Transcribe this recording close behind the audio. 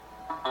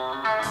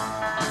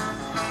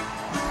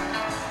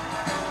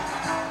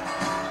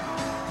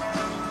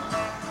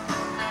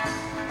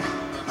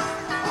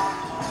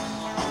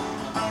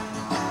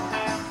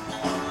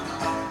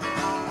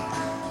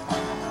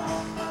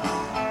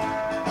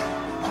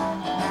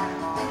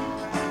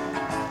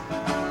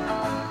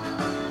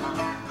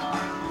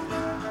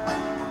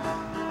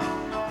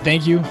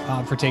Thank you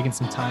for taking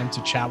some time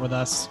to chat with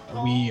us.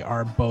 We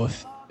are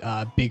both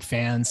big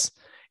fans,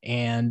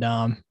 and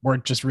we're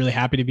just really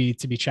happy to be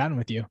chatting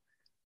with you.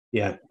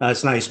 Yeah,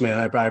 that's nice, man.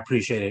 I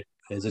appreciate it.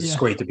 It's Yeah.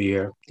 great to be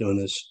here doing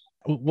this.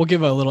 We'll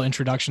give a little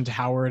introduction to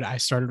Howard. I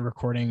started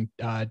recording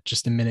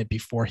just a minute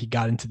before he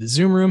got into the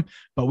Zoom room,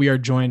 but we are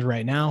joined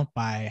right now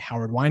by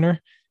Howard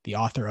Weiner, the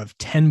author of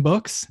 10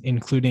 books,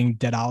 including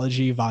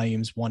Deadology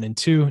Volumes 1 and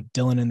 2,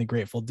 Dylan and the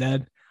Grateful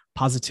Dead,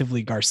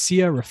 Positively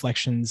Garcia,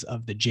 Reflections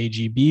of the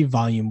JGB,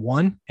 Volume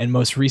 1, and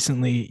most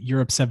recently,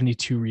 Europe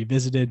 72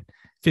 Revisited,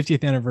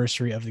 50th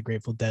anniversary of the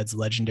Grateful Dead's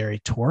legendary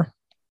tour.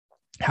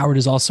 Howard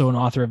is also an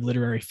author of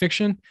literary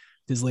fiction,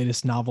 his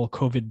latest novel,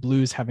 COVID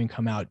Blues, having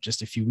come out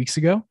just a few weeks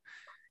ago.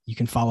 You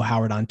can follow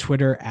Howard on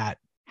Twitter at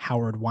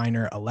Howard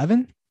Weiner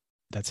 11.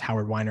 That's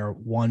Howard Weiner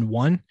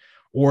 11,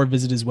 or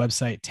visit his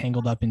website,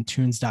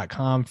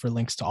 tangledupintunes.com, for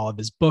links to all of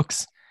his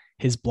books,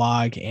 his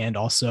blog, and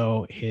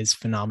also his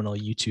phenomenal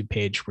YouTube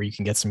page where you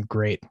can get some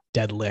great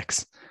dead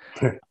licks.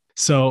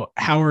 So,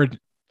 Howard,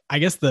 I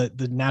guess the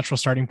natural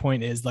starting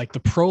point is like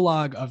the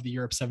prologue of the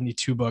Europe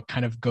 72 book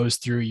kind of goes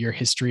through your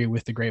history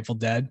with the Grateful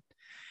Dead.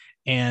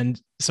 And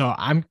so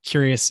I'm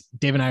curious,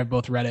 Dave and I have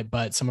both read it,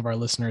 but some of our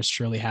listeners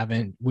surely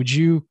haven't. Would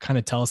you kind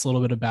of tell us a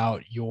little bit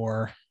about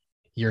your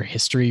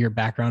history, your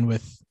background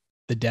with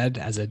the Dead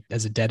as a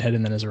Deadhead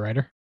and then as a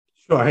writer?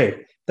 Sure.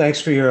 Hey, thanks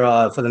for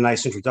your for the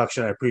nice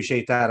introduction. I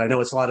appreciate that. I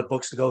know it's a lot of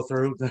books to go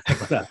through.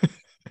 but,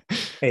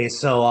 hey,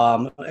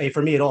 so hey,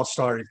 for me, it all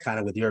started kind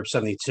of with Europe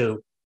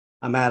 72.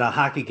 I'm at a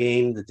hockey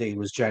game. The date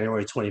was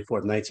January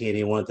 24th,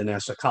 1981 at the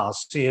Nassau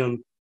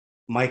Coliseum.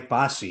 Mike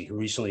Bossy, who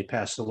recently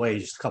passed away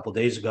just a couple of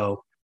days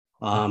ago,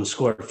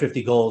 scored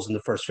 50 goals in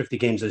the first 50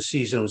 games of the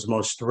season. It was the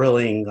most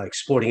thrilling like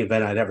sporting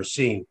event I'd ever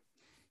seen.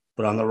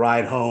 But on the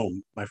ride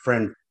home, my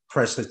friend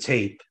pressed the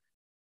tape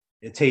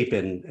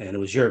in, and it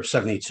was Europe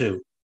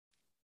 72.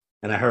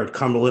 And I heard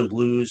Cumberland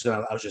Blues, and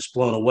I was just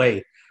blown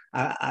away.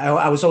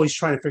 I was always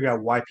trying to figure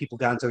out why people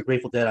got into the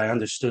Grateful Dead. I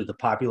understood the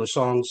popular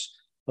songs,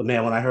 but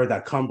man, when I heard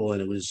that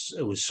Cumberland, it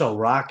was so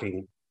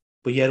rocking,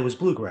 but yet it was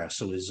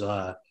bluegrass. It was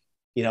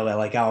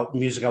like our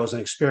music I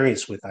wasn't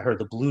experienced with. I heard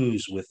the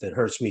blues with It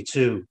Hurts Me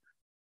Too.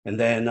 And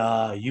then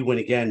You Win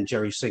Again,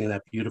 Jerry singing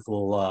that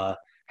beautiful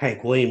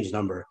Hank Williams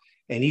number.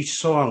 And each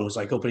song was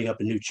like opening up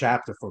a new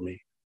chapter for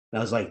me. And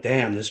I was like,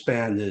 damn, this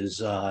band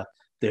is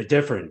they're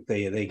different.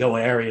 They go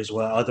in areas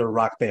where other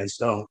rock bands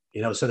don't,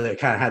 so they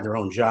kind of had their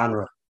own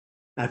genre.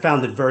 And I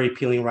found it very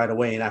appealing right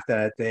away. And after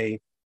that day,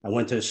 I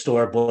went to the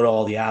store, bought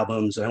all the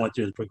albums, and I went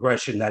through the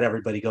progression that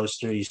everybody goes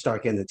through. You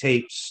start getting the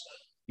tapes,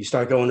 you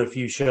start going to a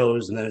few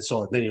shows, and then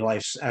your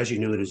life as you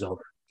knew it is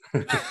over.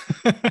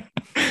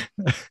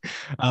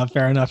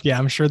 Fair enough. Yeah,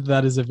 I'm sure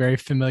that is a very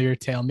familiar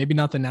tale. Maybe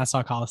not the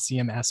Nassau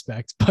Coliseum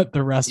aspect, but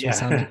the rest will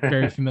sound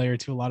very familiar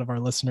to a lot of our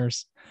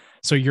listeners.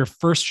 So your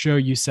first show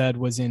you said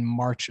was in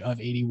March of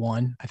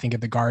 81, I think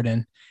at the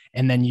Garden.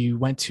 And then you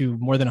went to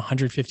more than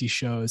 150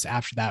 shows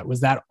after that.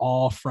 Was that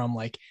all from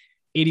like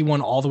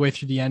 81 all the way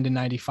through the end in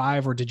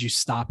 95, or did you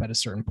stop at a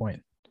certain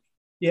point?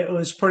 Yeah, it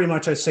was pretty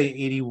much, I'd say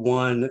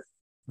 81.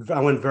 I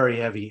went very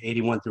heavy,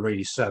 81 through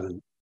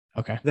 87.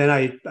 Okay. Then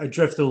I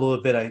drifted a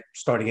little bit. I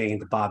started getting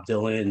into Bob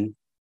Dylan.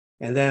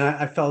 And then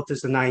I felt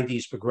as the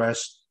 90s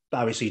progressed,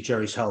 obviously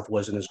Jerry's health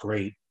wasn't as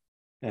great.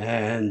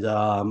 And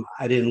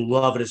I didn't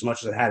love it as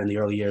much as I had in the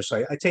early years.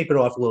 So I tapered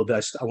off a little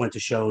bit. I went to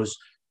shows,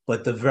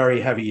 but the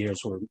very heavy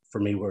years for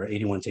me were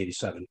 81 to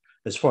 87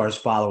 as far as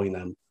following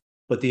them.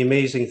 But the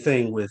amazing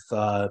thing with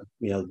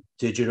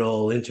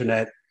digital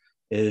internet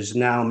is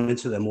now I'm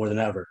into them more than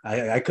ever.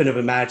 I couldn't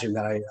have imagined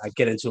that I'd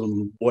get into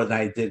them more than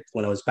I did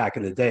when I was back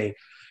in the day.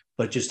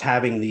 But just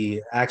having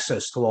the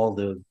access to all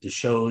the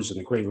shows and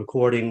the great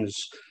recordings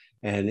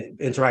and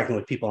interacting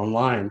with people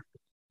online,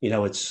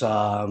 it's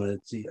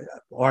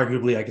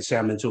arguably I could say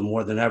I'm into them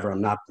more than ever. I'm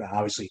not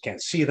obviously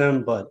can't see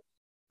them, but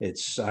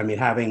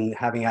having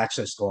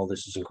access to all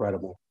this is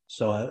incredible.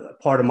 So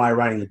part of my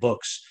writing the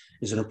books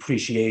is an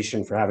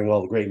appreciation for having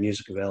all the great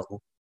music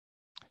available.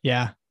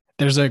 Yeah.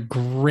 There's a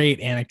great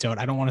anecdote.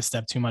 I don't want to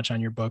step too much on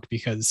your book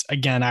because,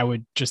 again, I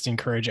would just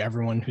encourage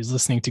everyone who's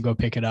listening to go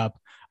pick it up.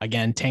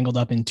 Again,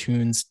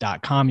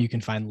 tangledupintunes.com. You can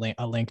find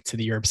a link to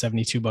the Europe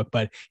 72 book.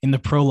 But in the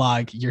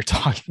prologue, you're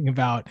talking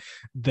about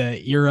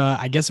the era,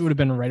 I guess it would have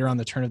been right around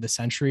the turn of the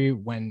century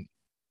when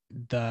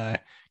the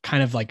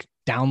kind of like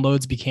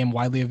downloads became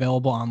widely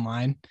available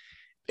online.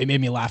 It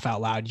made me laugh out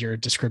loud, your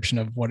description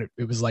of what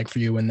it was like for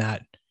you when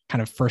that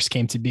kind of first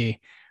came to be.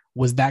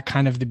 Was that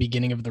kind of the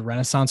beginning of the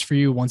Renaissance for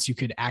you? Once you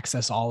could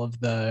access all of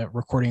the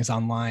recordings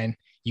online,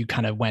 you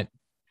kind of went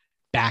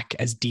back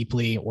as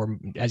deeply, or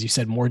as you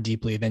said, more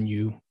deeply than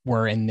you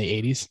were in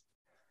the 80s?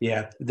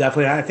 Yeah,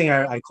 definitely. I think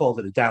I called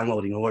it a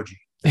downloading orgy.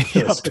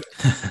 It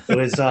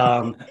was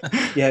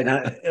yeah,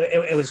 no,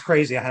 it was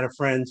crazy. I had a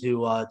friend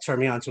who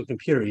turned me onto a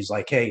computer. He's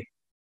like, hey,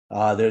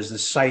 there's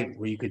this site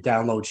where you could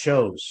download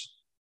shows.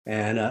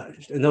 And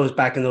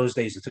back in those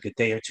days, it took a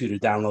day or two to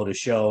download a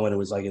show, and it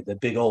was like the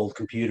big old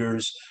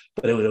computers,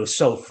 but it was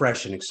so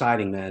fresh and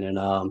exciting, man.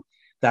 And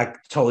that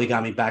totally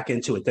got me back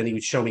into it. Then he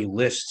would show me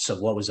lists of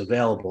what was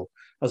available.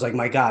 I was like,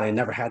 my God, I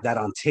never had that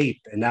on tape,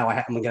 and now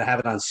I'm going to have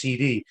it on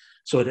CD.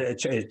 So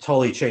it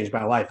totally changed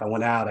my life. I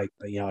went out,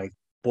 I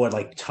bought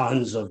like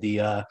tons of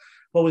the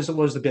what was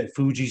the bit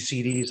Fuji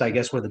CDs, I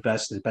guess, were the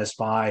best at Best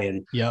Buy,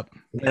 and Yep.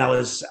 then I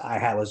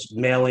was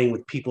mailing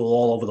with people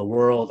all over the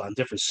world on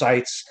different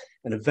sites,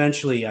 and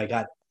eventually I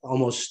got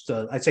almost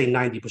I'd say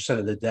 90%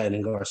 of the Dead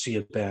and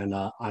Garcia band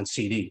on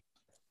CD.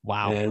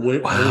 Wow. And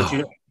Wow.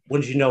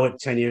 wouldn't you know it?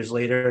 10 years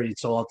later,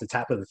 it's all at the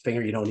tap of the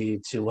finger. You don't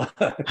need to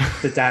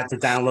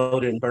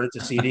download it and burn it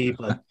to CD.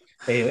 But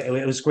hey,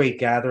 it was great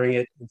gathering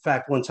it. In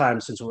fact, one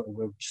time, since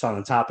we're just on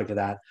the topic of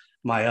that,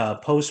 my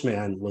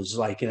postman was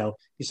like,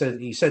 he said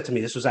to me,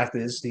 this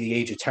is the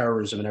age of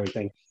terrorism and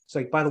everything. It's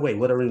like, by the way,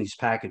 what are in these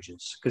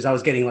packages? Because I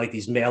was getting like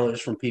these mailers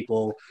from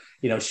people,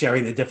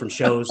 sharing the different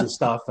shows and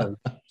stuff. And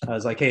I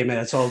was like, hey man,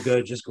 it's all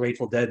good, just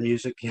Grateful Dead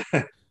music.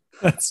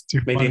 That's too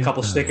Maybe a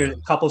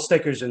funny, couple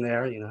stickers in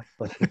there,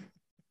 But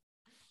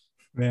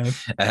man.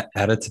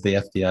 Add it to the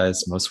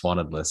FBI's most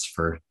wanted list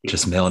for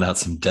just mailing out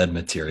some Dead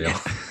material.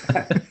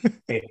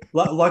 hey,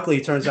 luckily,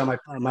 it turns out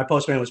my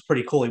postman was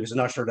pretty cool. He was an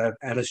usher at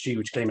MSG,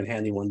 which came in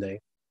handy one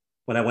day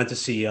when I went to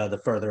see the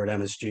Further at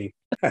MSG.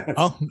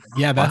 Oh,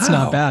 yeah, that's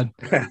not Wow.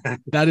 bad.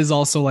 That is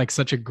also like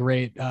such a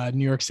great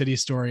New York City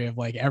story of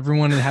like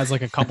everyone has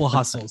like a couple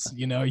hustles,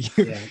 you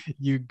Yeah.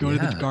 you go to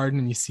the Yeah. garden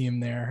and you see him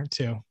there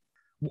too.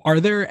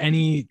 Are there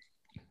any,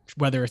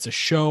 whether it's a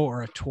show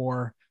or a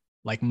tour,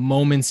 like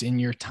moments in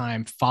your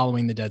time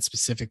following the Dead,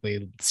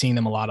 specifically seeing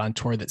them a lot on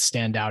tour, that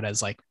stand out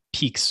as like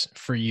peaks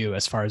for you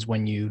as far as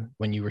when you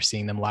were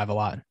seeing them live a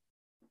lot?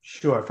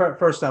 Sure.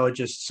 First, I would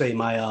just say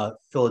my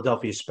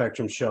Philadelphia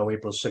Spectrum show,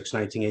 April 6,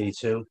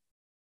 1982.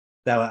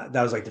 That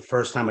was like the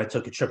first time I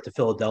took a trip to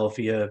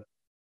Philadelphia.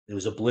 It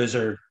was a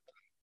blizzard.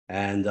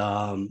 And,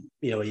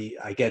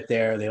 I get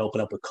there, they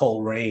open up with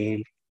Cold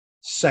Rain.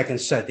 Second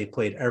set, they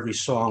played every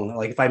song.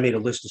 Like if I made a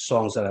list of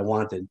songs that I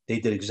wanted, they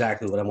did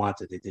exactly what I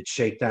wanted. They did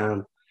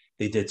Shakedown,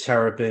 they did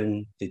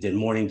Terrapin, they did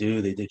Morning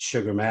Dew, they did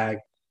Sugar Mag.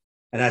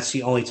 And that's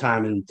the only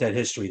time in Dead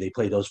history they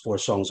played those four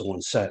songs in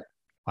one set.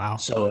 Wow.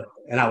 So,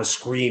 and I was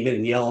screaming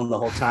and yelling the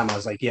whole time. I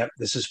was like, yep,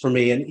 this is for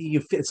me. And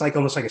it's like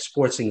almost like a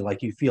sports thing.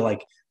 Like you feel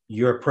like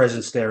your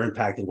presence there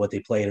impacted what they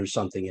played or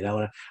something,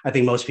 And I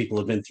think most people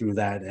have been through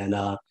that. And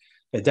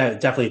it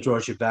definitely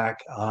draws you back.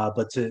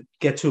 But to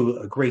get to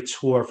a great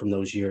tour from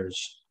those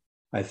years,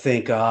 I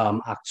think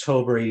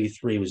October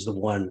 83 was the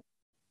one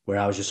where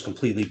I was just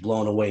completely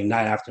blown away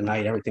night after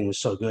night. Everything was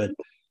so good.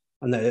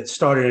 And then it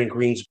started in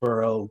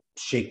Greensboro,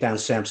 Shakedown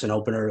Samson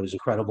opener. It was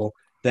incredible.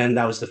 Then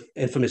that was the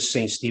infamous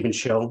St. Stephen's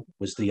show,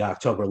 was the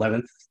October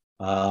 11th.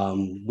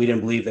 We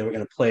didn't believe they were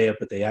going to play it,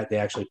 but they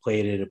actually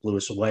played it. It blew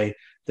us away.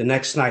 The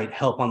next night,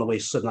 Help on the Way,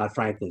 Slipknot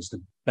Franklin's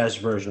the best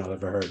version I've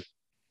ever heard.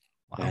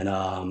 Wow. And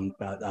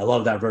I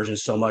love that version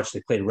so much.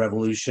 They played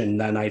Revolution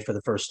that night for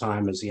the first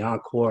time as the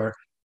encore.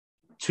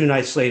 2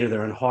 nights later,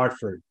 they're in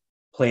Hartford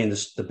playing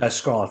the best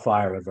Scarlet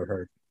Fire I've ever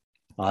heard.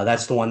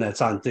 That's the one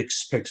that's on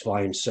Dick's Picks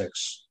Volume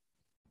 6.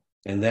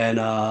 And then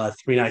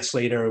 3 nights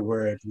later,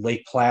 we're at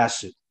Lake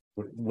Placid.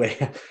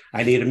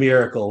 I Need a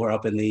Miracle. We're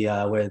up in the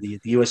where the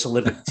U.S.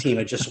 Olympic team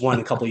had just won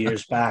a couple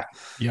years back.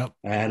 Yep.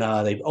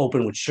 And they've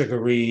opened with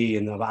Sugar-Ree,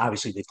 and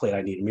obviously they played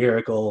I Need a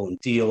Miracle and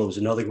Deal. It was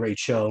another great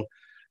show.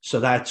 So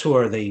that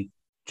tour, they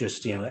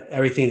just,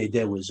 everything they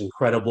did was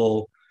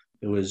incredible.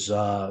 It was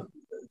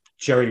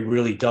Jerry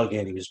really dug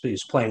in. He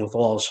was playing with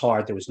all his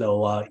heart. There was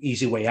no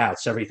easy way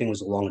outs. Everything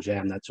was a long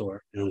jam, that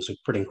tour. And it was a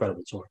pretty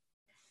incredible tour.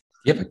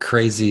 Do you have a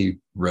crazy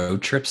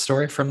road trip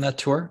story from that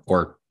tour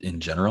or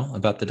in general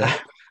about the Dead?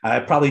 I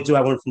probably do.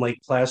 I went from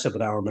Lake Placid,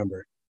 but I don't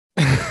remember.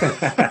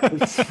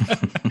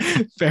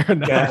 Fair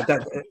enough. Yeah,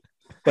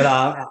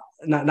 but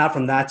not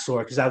from that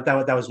tour, because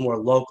that was more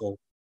local.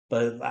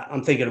 But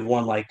I'm thinking of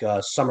one like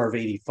Summer of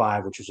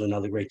 '85, which was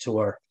another great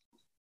tour.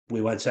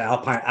 We went to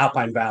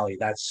Alpine Valley.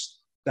 That's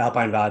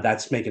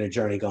making a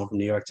journey going from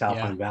New York to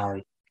Alpine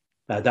Valley.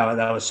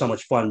 That was so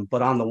much fun.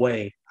 But on the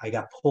way, I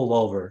got pulled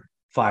over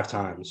 5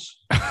 times.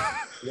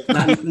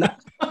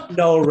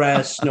 No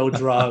arrests, no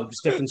drugs.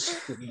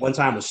 One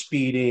time was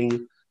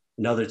speeding,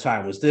 another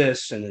time was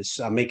this, and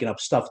I'm making up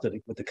stuff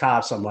with the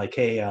cops. I'm like,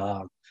 hey,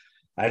 I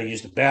had to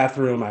use the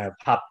bathroom. I have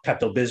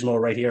Pepto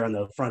Bismol right here on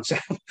the front side.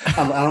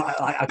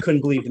 I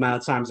couldn't believe the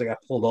amount of times I got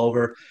pulled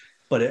over,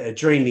 but it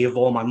drained me of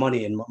all my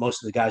money and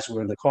most of the guys who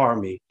were in the car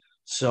with me.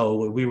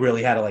 So we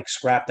really had to like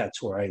scrap that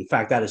tour. In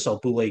fact, I had to sell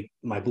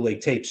my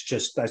bootleg tapes.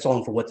 I sold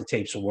them for what the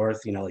tapes were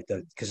worth, like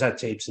the cassette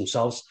tapes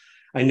themselves.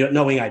 I knew,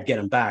 knowing I'd get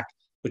them back,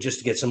 but just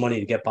to get some money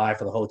to get by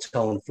for the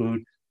hotel and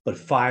food. But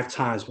 5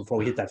 times before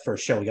we hit that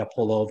first show, we got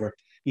pulled over.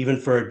 Even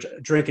for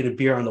drinking a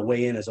beer on the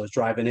way in as I was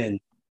driving in,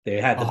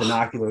 they had the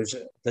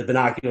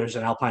binoculars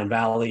in Alpine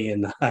Valley,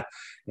 and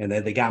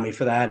they got me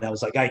for that. And I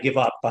was like, I give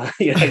up. I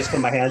just put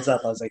my hands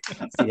up. I was like,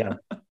 yeah,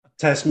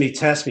 test me.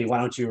 Why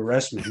don't you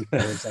arrest me? It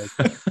was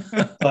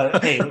like,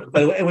 but hey,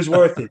 it was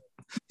worth it.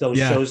 Those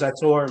shows, that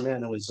tour,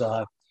 man, it was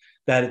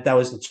that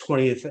was the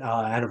 20th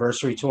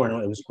anniversary tour,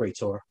 and it was a great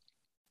tour.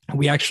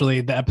 We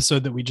actually, the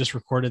episode that we just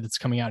recorded that's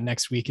coming out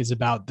next week is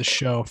about the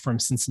show from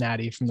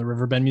Cincinnati, from the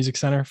Riverbend Music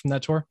Center from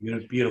that tour.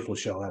 Beautiful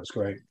show. That was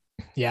great.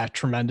 Yeah,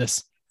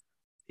 tremendous.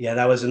 Yeah,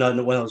 that was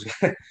another one. I was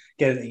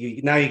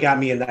getting now. You got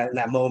me in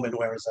that moment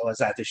where I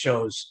was at the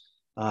shows.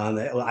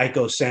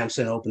 Iko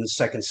Sampson opened the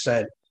second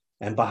set,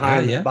 and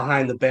behind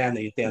the band,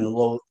 they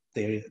unrolled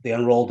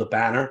the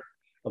banner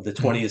of the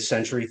 20th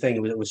century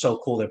thing. It was so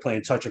cool. They're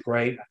playing "Touch of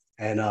Grey,"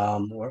 and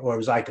or it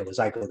was Iko. It was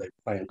Iko they were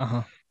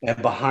playing.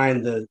 And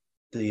behind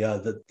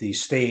the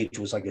stage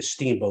was like a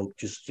steamboat,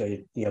 just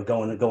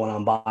going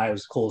on by. It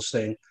was the coolest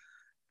thing.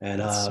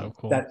 And so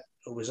cool. That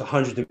it was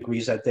 100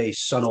 degrees that day,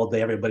 sun all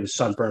day. Everybody was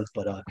sunburnt,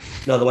 but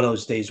another one of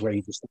those days where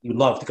you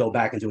love to go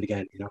back and do it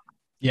again.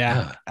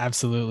 Yeah,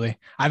 absolutely.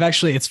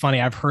 It's funny.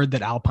 I've heard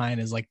that Alpine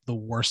is like the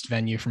worst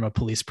venue from a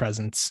police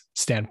presence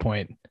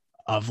standpoint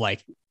of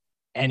like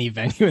any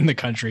venue in the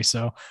country.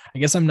 So I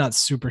guess I'm not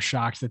super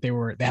shocked that they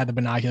had the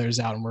binoculars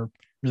out and were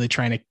really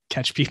trying to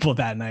catch people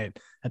that night.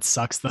 That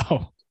sucks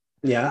though.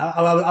 Yeah,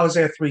 I was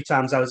there 3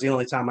 times. That was the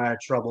only time I had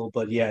trouble.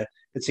 But yeah,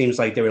 it seems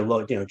like they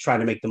were trying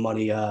to make the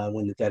money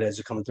when the Deadheads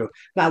are coming through.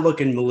 Not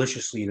looking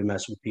maliciously to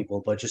mess with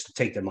people, but just to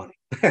take their money.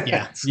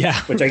 Yeah.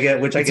 Which I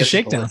get. Which I guess a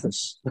shakedown.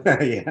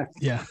 Yeah.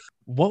 Yeah.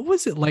 What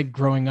was it like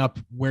growing up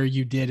where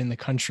you did in the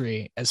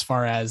country as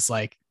far as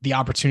like the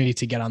opportunity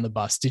to get on the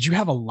bus? Did you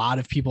have a lot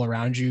of people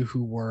around you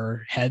who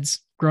were heads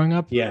growing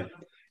up? Yeah.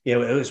 It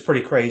was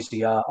pretty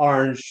crazy.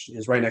 Orange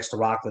is right next to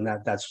Rockland.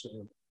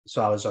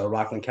 So I was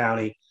Rockland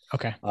County.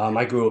 Okay.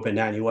 I grew up in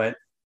Nanuet.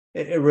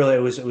 It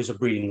was a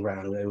breeding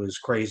ground. It was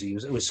crazy.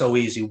 It was so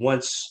easy.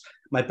 Once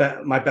my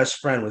best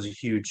friend was a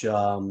huge.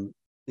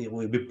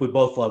 We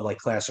both loved like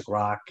classic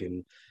rock,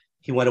 and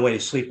he went away to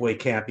sleepaway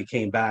camp. He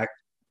came back,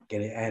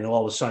 and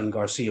all of a sudden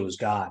Garcia was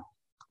God.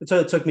 So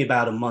it took me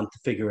about a month to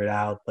figure it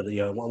out. But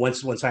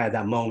once I had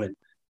that moment,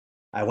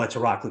 I went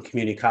to Rockland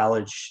Community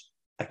College.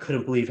 I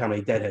couldn't believe how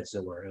many Deadheads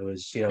there were. It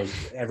was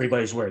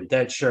everybody's wearing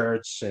Dead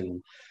shirts,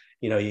 and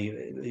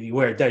you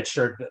wear a Dead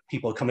shirt,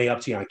 people coming up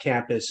to you on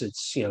campus.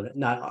 It's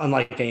not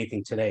unlike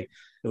anything today.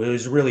 It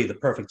was really the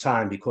perfect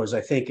time because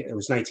I think it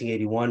was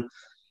 1981.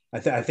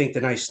 I think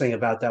the nice thing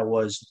about that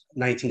was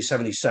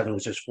 1977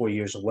 was just 4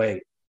 years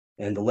away,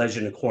 and the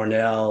Legend of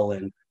Cornell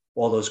and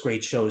all those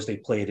great shows they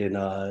played in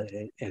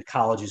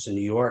colleges in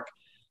New York.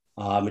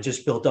 It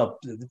just built up.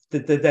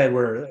 They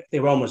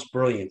were almost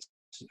brilliant.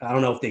 I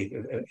don't know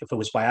if it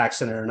was by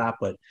accident or not,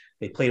 but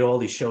they played all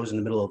these shows in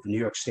the middle of New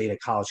York State at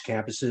college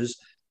campuses.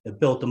 It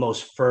built the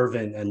most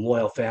fervent and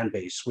loyal fan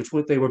base, which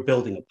they were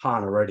building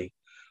upon already.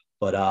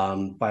 But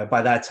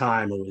by that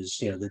time, it was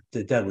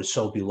the Dead was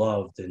so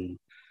beloved, and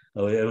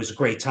it was a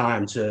great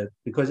time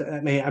because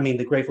I mean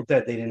the Grateful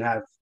Dead, they didn't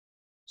have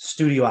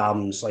studio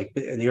albums like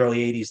in the early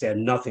 80s. They had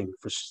nothing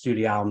for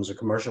studio albums or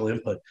commercial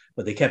input,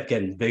 but they kept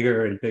getting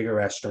bigger and bigger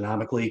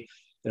astronomically.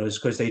 And it was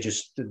because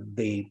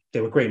they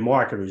were great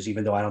marketers,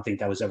 even though I don't think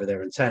that was ever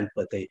their intent.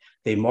 But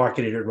they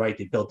marketed it right.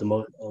 They built the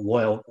most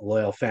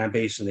loyal fan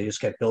base, and they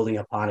just kept building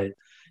upon it.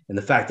 And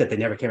the fact that they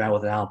never came out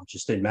with an album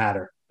just didn't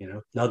matter.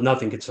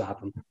 Nothing could stop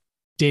them.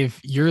 Dave,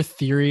 your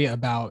theory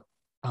about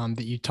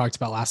that you talked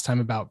about last time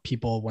about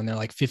people when they're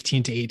like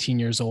 15 to 18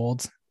 years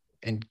old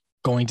and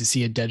going to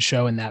see a Dead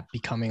show and that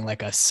becoming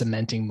like a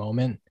cementing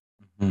moment.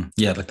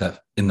 Yeah, like that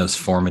in those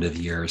formative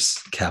years,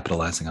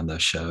 capitalizing on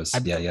those shows.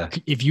 Yeah.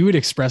 If you would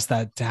express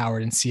that to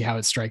Howard and see how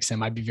it strikes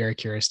him, I'd be very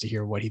curious to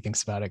hear what he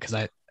thinks about it, because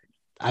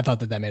I thought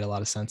that made a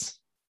lot of sense.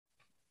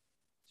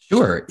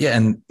 Sure. Yeah.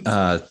 And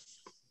the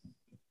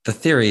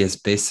theory is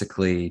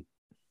basically,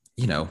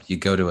 you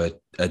go to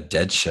a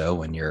Dead show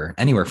when you're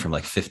anywhere from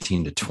like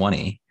 15 to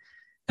 20.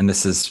 And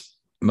this is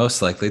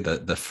most likely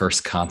the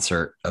first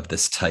concert of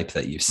this type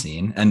that you've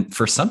seen. And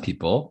for some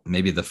people,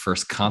 maybe the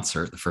first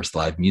concert, the first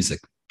live music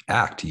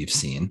act you've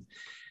seen.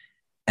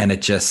 And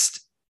it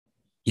just,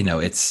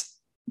 it's,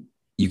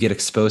 you get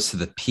exposed to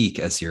the peak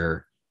it's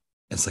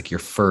like your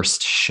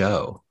first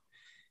show.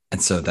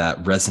 And so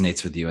that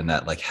resonates with you, and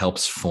that like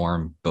helps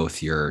form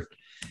both your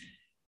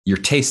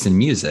taste in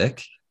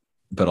music,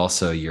 but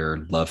also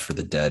your love for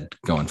the Dead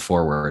going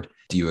forward.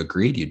 Do you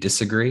agree? Do you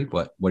disagree?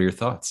 What are your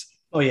thoughts?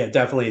 Oh yeah,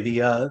 definitely.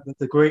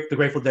 The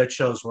Grateful Dead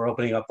shows were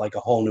opening up like a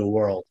whole new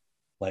world.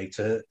 Like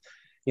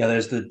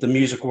there's the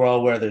music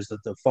world where there's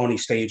the phony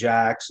stage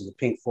acts and the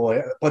Pink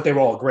Floyd, but they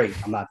were all great.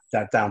 I'm not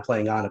that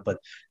downplaying on it, but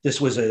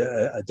this was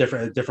a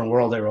different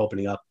world they were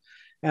opening up.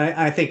 And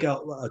I think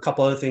a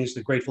couple other things.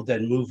 The Grateful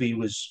Dead movie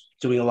was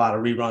doing a lot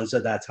of reruns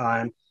at that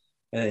time.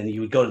 And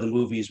you would go to the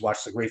movies,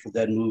 watch the Grateful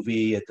Dead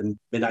movie at the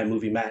midnight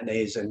movie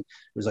matinees, and it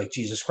was like,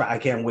 Jesus Christ, I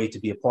can't wait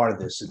to be a part of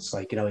this. It's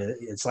like,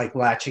 it's like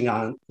latching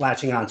on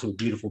to a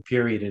beautiful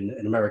period in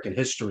American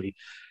history.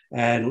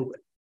 And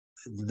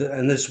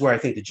this is where I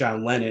think the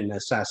John Lennon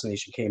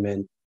assassination came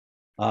in.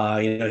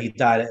 He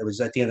died. It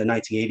was at the end of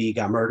 1980. He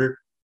got murdered,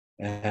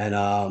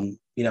 and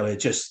it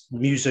just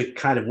music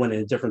kind of went in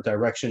a different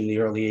direction in the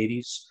early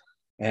 80s.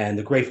 And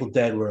the Grateful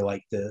Dead were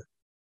like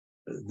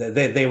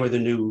they were the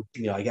new,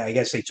 I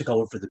guess they took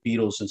over for the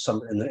Beatles in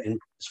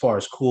as far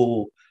as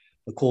cool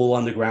the cool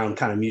underground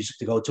kind of music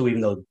to go to,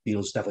 even though the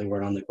Beatles definitely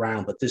weren't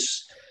underground. But it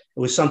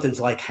was something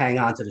to like hang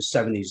on to the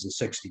 70s and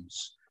 60s.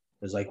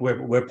 It was like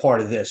we're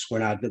part of this. We're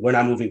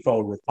not moving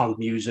forward with punk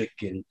music,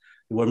 and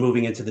we're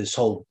moving into this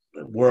whole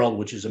world,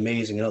 which is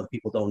amazing, and other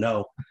people don't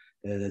know.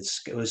 And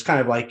it was kind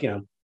of like,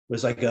 it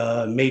was like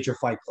a major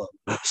fight club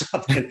or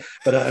something,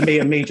 but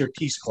a major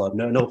peace club.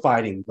 No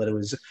fighting, but it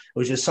was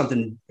just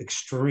something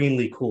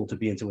extremely cool to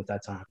be into at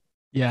that time.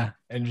 Yeah,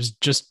 and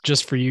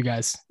just for you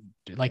guys,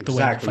 like the way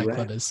that Exactly, Fight right.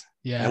 Club is.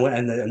 Yeah,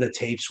 And the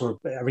tapes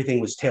everything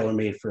was tailor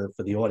made for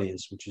the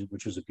audience,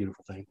 which was a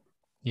beautiful thing.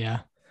 yeah.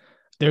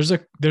 There's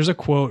a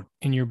quote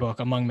in your book,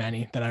 among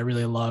many, that I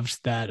really loved.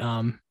 That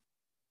I'm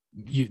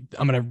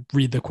going to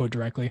read the quote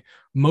directly.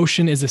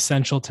 Motion is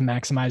essential to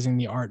maximizing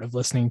the art of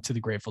listening to the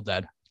Grateful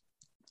Dead.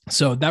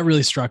 So that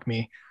really struck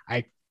me.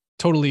 I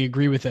totally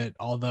agree with it,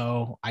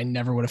 although I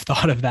never would have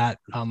thought of that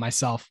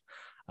myself.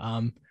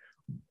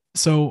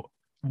 So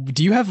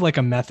do you have like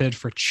a method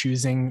for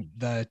choosing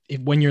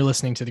when you're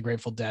listening to the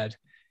Grateful Dead,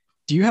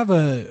 do you have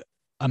a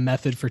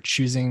method for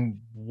choosing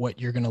what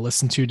you're going to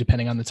listen to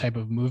depending on the type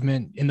of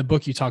movement? In the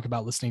book, you talk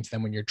about listening to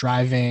them when you're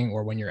driving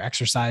or when you're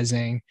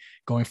exercising,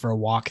 going for a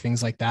walk,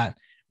 things like that.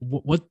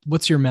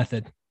 What's your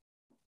method?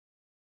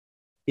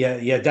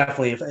 Yeah,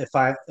 definitely. If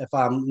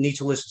I need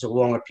to listen to a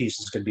longer piece,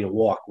 it's going to be a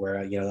walk where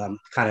I'm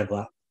kind of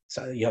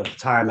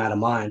time out of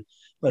mind.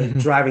 But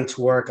Mhm. driving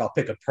to work, I'll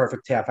pick a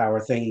perfect half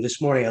hour thing.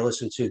 This morning, I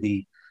listened to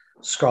the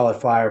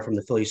Scarlet Fire from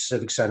the Philly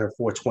Civic Center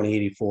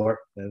 420/84.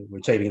 We're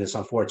taping this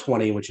on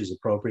 420, which is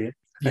appropriate.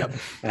 Yep.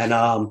 And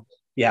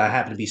yeah, I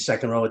happen to be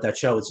second row at that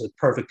show. It's a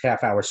perfect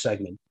half hour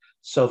segment.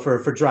 So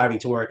for driving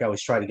to work, I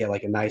always try to get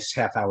like a nice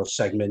half hour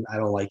segment. I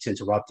don't like to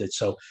interrupt it.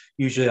 So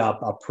usually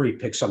I'll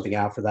pre-pick something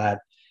out for that.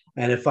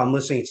 And if I'm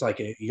listening to like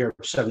a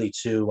Europe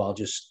 72, I'll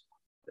just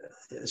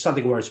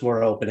something where it's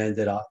more open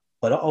ended,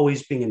 but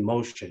always being in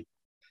motion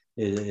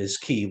is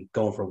key.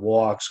 Going for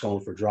walks,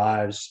 going for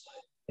drives.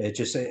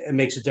 It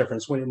makes a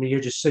difference when you're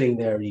just sitting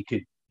there. You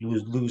could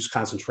lose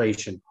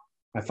concentration.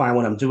 I find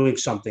when I'm doing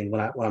something,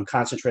 when I'm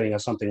concentrating on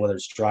something, whether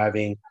it's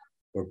driving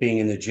or being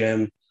in the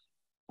gym,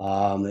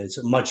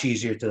 it's much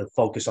easier to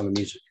focus on the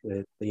music.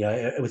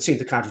 It would seem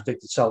to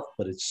contradict itself,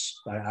 but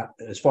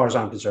as far as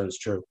I'm concerned, it's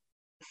true.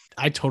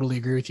 I totally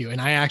agree with you. And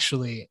I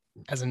actually,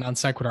 as a non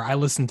sequitur, I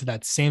listened to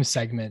that same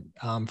segment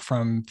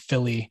from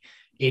Philly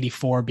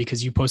 84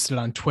 because you posted it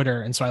on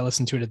Twitter. And so I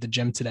listened to it at the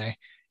gym today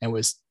and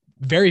was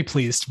very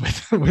pleased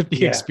with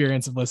the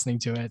experience of listening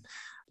to it.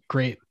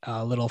 Great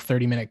little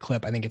 30-minute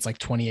clip. I think it's like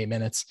 28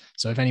 minutes.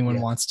 So if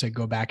anyone wants to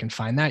go back and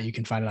find that, you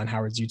can find it on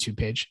Howard's YouTube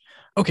page.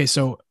 Okay.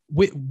 So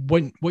what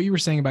you were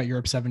saying about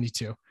Europe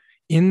 72,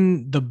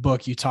 in the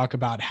book, you talk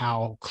about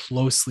how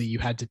closely you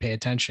had to pay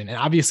attention. And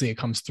obviously it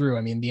comes through.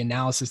 I mean, the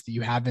analysis that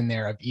you have in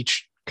there of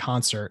each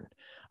concert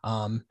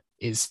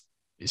is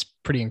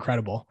pretty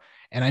incredible.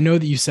 And I know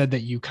that you said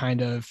that you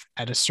kind of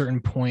at a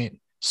certain point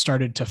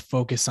started to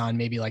focus on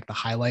maybe like the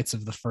highlights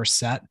of the first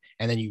set.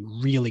 And then you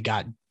really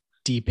got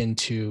deep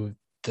into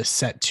the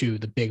set two,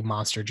 the big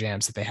monster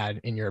jams that they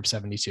had in Europe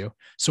 72.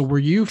 So were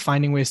you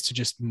finding ways to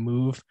just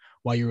move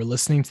while you were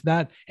listening to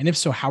that? And if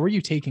so, how were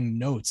you taking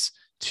notes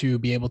to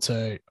be able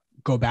to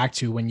go back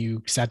to when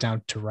you sat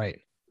down to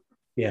write?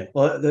 Yeah.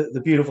 Well,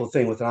 the beautiful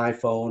thing with an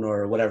iPhone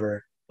or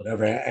whatever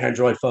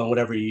Android phone,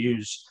 whatever you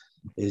use,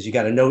 is you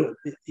got to know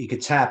you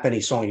could tap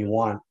any song you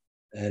want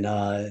and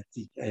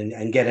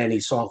get any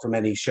song from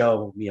any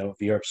show,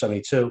 Europe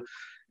 72.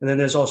 And then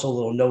there's also a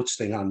little notes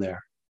thing on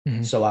there.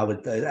 Mm-hmm. So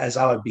as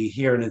I would be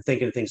hearing and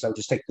thinking of things, I would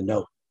just take the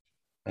note.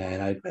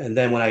 And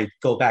then when I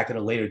go back at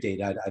a later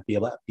date, I'd be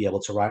able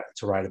to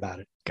write about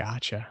it.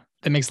 Gotcha.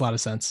 That makes a lot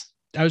of sense.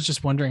 I was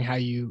just wondering how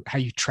you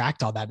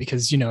tracked all that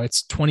because,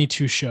 it's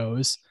 22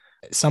 shows,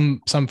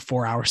 some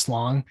 4 hours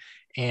long.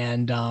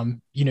 And,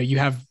 you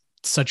have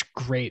such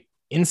great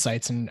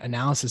insights and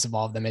analysis of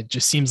all of them. It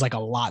just seems like a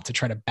lot to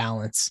try to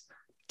balance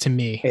to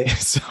me.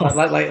 So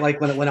like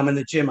when I'm in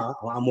the gym,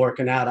 I'm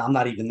working out. I'm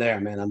not even there,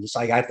 man. I'm just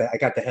I got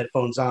the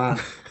headphones on.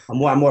 I'm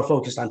more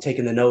focused on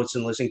taking the notes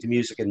and listening to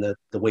music, and the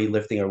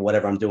weightlifting or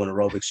whatever I'm doing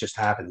aerobics just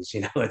happens.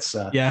 It's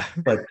yeah.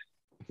 But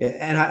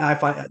and I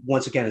find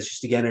once again it's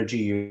just the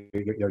energy.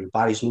 Your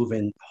body's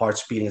moving,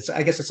 heart's beating.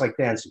 I guess it's like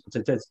dancing. It's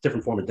a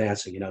different form of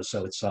dancing,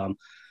 So it's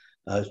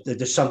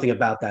there's something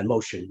about that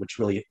motion which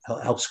really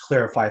helps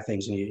clarify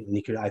things, and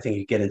you could I think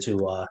you get into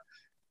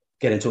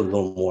it a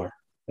little more.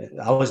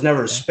 I was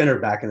never a spinner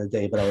back in the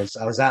day, but I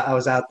was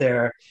out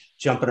there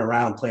jumping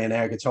around playing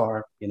air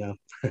guitar,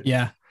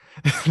 Yeah.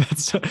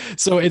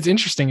 So it's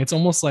interesting. It's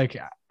almost like,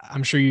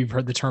 I'm sure you've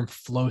heard the term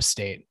flow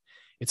state.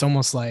 It's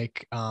almost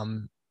like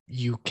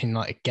you can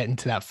like get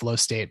into that flow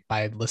state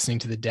by listening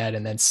to the Dead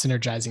and then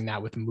synergizing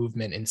that with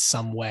movement in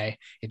some way.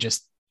 It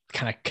just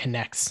kind of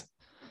connects.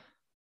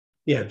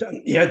 Yeah,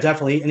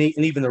 definitely. And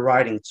even the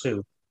writing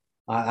too.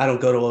 I don't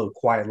go to a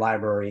quiet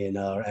library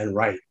and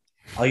write.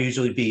 I'll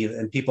usually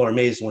and people are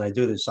amazed when I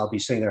do this. I'll be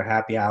sitting there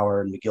happy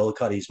hour in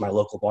McGillicuddy's, my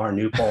local bar in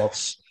New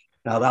Paltz,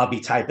 I'll be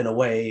typing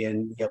away,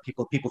 and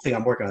people think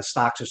I'm working on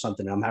stocks or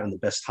something. I'm having the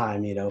best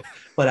time,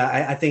 But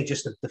I think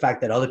just the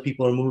fact that other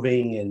people are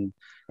moving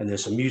and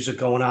there's some music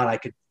going on,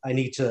 I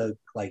need to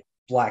like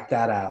black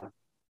that out.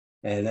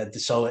 And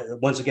so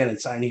once again,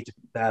 I need to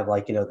have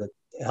that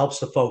it helps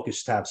the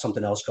focus to have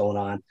something else going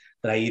on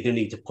that I either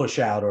need to push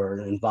out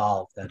or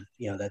involve.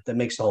 That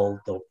makes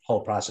the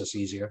whole process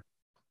easier.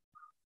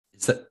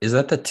 Is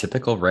that the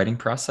typical writing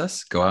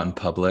process? Go out in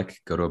public,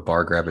 go to a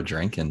bar, grab a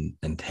drink,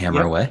 and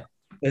hammer Yep. away?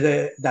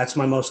 That's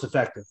my most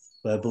effective,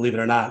 believe it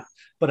or not.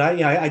 But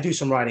I do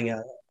some writing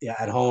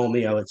at home.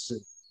 It's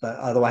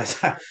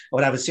otherwise I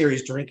would have a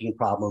serious drinking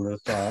problem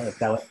if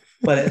that.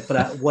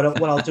 But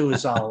what I'll do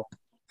is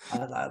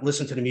I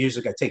listen to the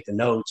music, I take the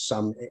notes,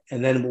 and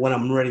then when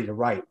I'm ready to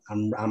write,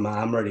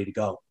 I'm ready to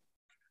go.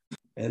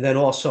 And then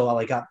also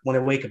when I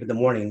wake up in the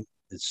morning,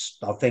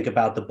 I'll think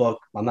about the book.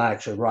 I'm not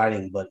actually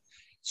writing, but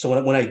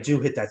so when I do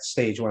hit that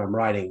stage where I'm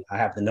writing, I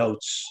have the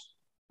notes.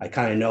 I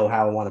kind of know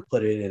how I want to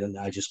put it, and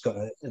I just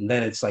go, and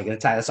then it's like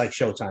it's like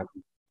showtime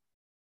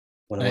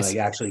when I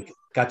actually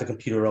got the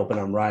computer open.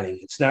 I'm writing.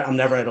 I'm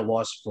never at a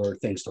loss for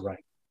things to write.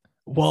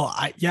 Well,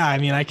 I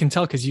mean, I can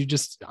tell because you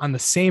just on the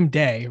same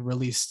day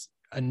released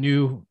a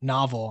new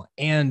novel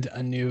and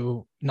a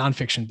new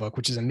nonfiction book,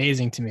 which is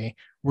amazing to me.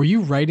 Were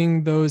you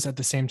writing those at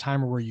the same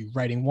time, or were you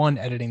writing one,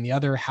 editing the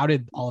other? How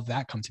did all of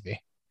that come to be?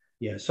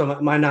 Yeah. So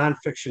my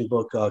nonfiction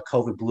book,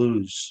 COVID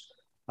Blues,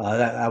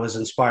 that I was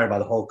inspired by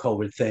the whole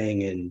COVID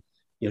thing, and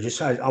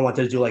just I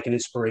wanted to do like an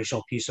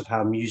inspirational piece of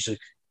how music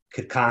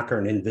could conquer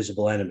an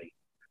invisible enemy,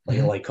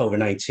 like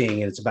COVID-19,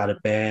 and it's about a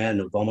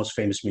band of almost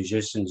famous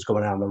musicians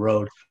going out on the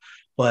road.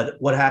 But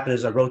what happened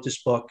is I wrote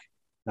this book.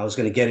 I was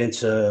going to get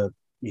into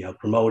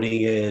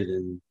promoting it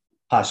and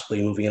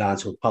possibly moving it on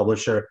to a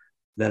publisher.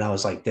 Then I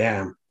was like,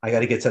 damn, I got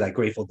to get to that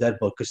Grateful Dead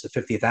book because the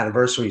 50th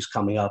anniversary is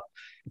coming up.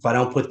 If I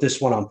don't put this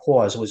one on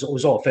pause, it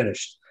was all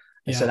finished.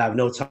 I said I have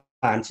no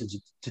time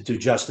to do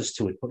justice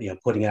to it.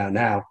 Putting it out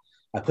now.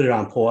 I put it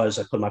on pause.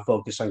 I put my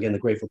focus on getting the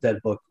Grateful Dead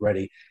book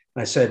ready.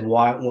 And I said,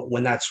 why?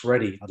 When that's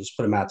ready, I'll just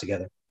put them out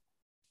together.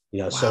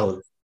 Wow.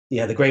 So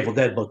the Grateful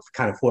Dead book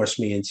kind of forced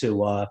me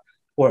into,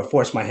 or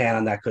forced my hand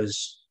on that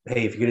because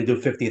hey, if you're going to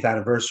do 50th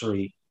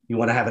anniversary, you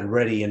want to have it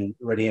ready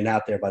and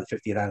out there by the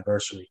 50th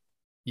anniversary.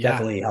 Yeah,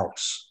 definitely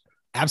helps.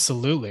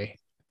 Absolutely.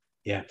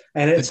 Yeah,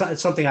 and it's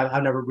something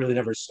I've never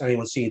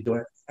anyone seen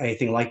doing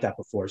anything like that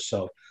before.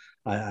 So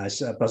I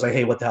was like,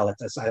 hey, what the hell? I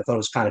thought it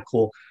was kind of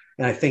cool,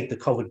 and I think the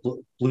COVID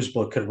Blues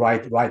book could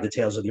ride the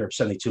tails of the Europe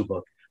 72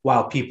 book.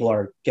 While people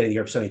are getting the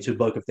Europe 72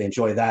 book, if they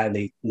enjoy that and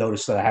they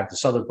notice that I have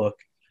this other book,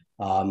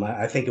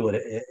 I think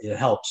it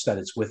helps that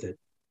it's with it.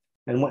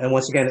 And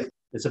once again,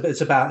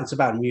 it's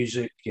about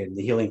music and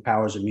the healing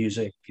powers of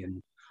music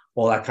and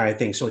all that kind of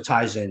thing. So it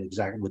ties in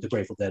exactly with the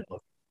Grateful Dead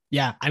book.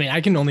 Yeah, I mean,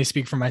 I can only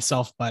speak for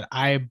myself, but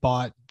I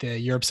bought the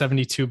Europe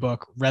 72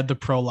 book, read the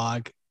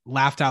prologue,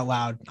 laughed out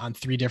loud on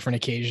 3 different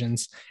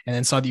occasions, and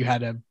then saw that you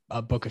had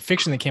a book of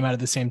fiction that came out at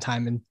the same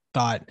time and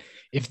thought,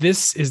 if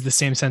this is the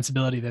same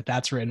sensibility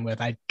that's written with,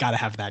 I got to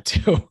have that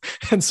too.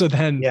 And so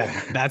then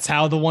that's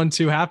how the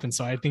 1-2 happened.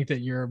 So I think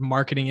that your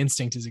marketing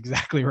instinct is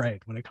exactly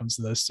right when it comes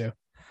to those two.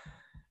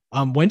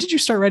 When did you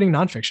start writing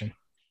nonfiction?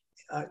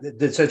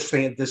 It's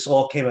interesting. This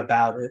all came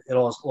about. It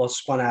all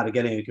spun out of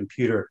getting a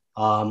computer.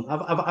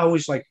 I've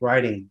always liked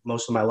writing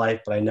most of my life,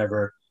 but I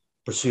never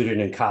pursued it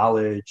in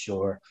college.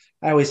 Or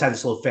I always had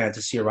this little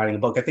fantasy of writing a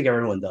book. I think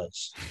everyone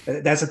does.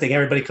 That's the thing.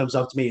 Everybody comes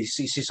up to me,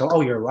 see, so oh,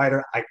 you're a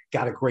writer. I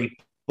got a great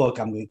book.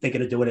 I'm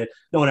thinking of doing it.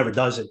 No one ever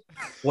does it.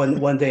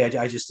 One day,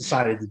 I just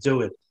decided to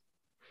do it.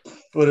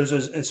 But it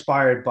was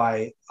inspired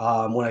by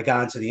when I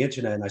got onto the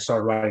internet and I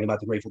started writing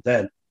about the Grateful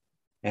Dead.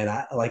 And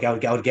I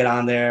would get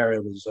on there.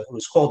 It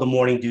was called the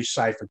Morning Dew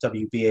site for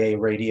WBA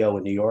radio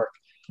in New York.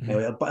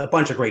 Mm-hmm. A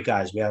bunch of great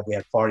guys. We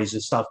had parties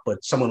and stuff,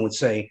 but someone would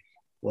say,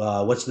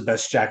 well, what's the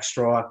best Jack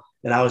Straw?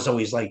 And I was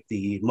always like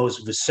the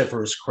most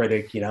vociferous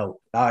critic, you don't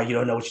know what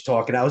you're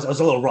talking. I was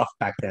a little rough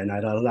back then.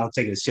 I don't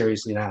take it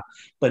seriously now,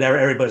 but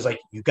everybody's like,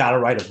 you got to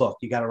write a book.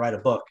 You got to write a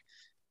book.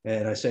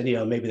 And I said,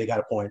 maybe they got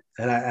a point.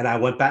 And I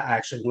went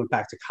back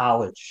to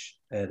college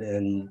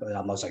and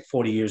I was like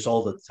 40 years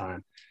old at the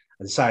time.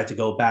 I decided to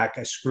go back.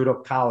 I screwed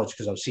up college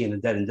because I was seeing the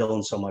Dead and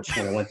Dylan so much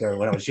when I went there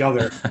when I was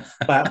younger.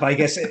 but I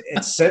guess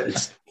it's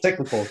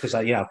cyclical because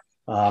I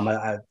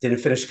didn't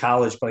finish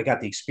college, but I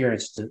got the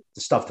experience, the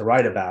stuff to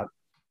write about.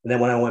 And then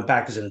when I went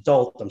back as an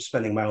adult, I'm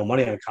spending my own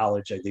money on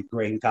college. I did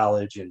great in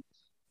college and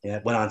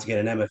went on to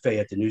get an MFA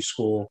at the New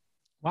School.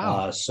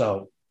 Wow.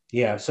 So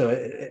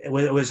it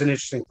was an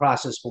interesting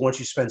process. But once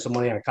you spend some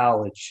money on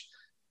college,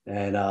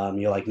 and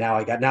you're like, now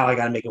I got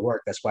to make it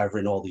work. That's why I've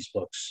written all these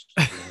books.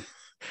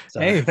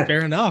 So. Hey,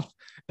 fair enough.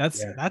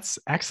 That's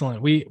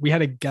excellent. We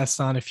had a guest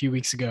on a few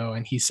weeks ago,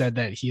 and he said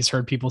that he's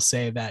heard people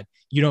say that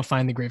you don't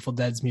find the Grateful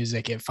Dead's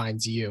music, it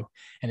finds you.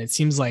 And it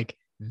seems like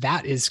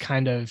that is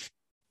kind of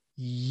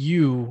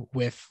you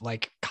with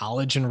like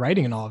college and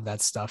writing and all of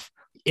that stuff.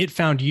 It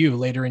found you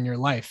later in your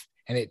life,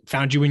 and it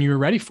found you when you were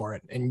ready for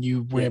it, and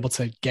you were able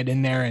to get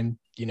in there and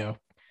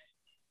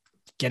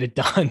get it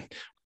done.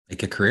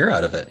 Make a career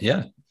out of it.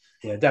 Yeah.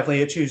 Yeah,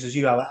 definitely it chooses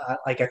you.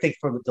 I think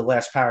from the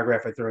last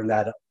paragraph I threw in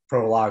that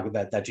prologue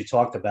that you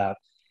talked about,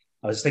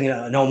 I was thinking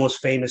of an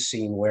Almost Famous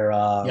scene where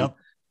Yep.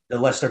 the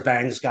Lester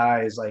Bangs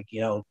guy is like,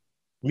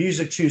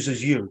 music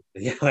chooses you.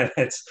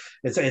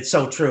 It's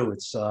so true.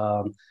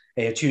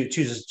 It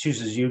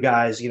chooses you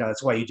guys.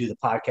 That's why you do the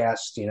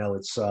podcast.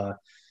 It's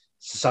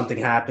something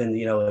happened.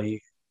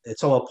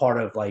 It's all a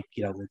part of like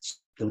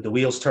it's the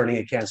wheels turning.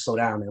 It can't slow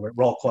down, and we're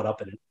all caught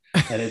up in it.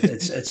 And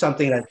it's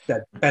something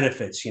that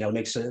benefits.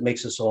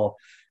 Makes us all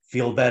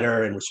feel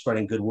better, and we're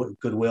spreading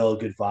goodwill,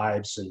 good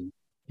vibes, and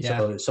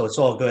Yeah. so it's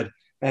all good.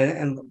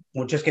 And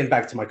we're just getting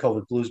back to my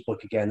COVID blues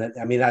book again.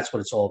 That's what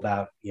it's all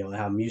about.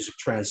 How music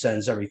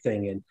transcends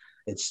everything, and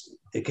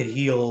it could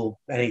heal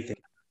anything.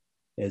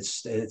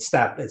 It's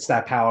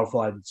that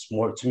powerful. It's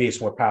more to me.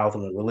 It's more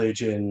powerful than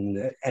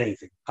religion,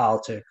 anything,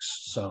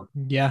 politics. So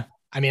Yeah.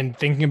 I mean,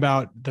 thinking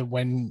about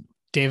when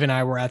Dave and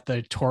I were at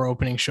the tour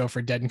opening show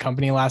for Dead and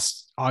Company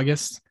last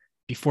August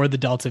before the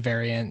Delta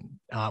variant.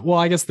 Well,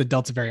 I guess the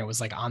Delta variant was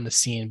like on the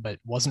scene, but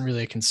wasn't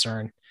really a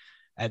concern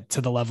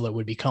to the level it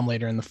would become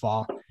later in the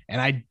fall.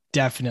 And I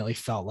definitely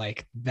felt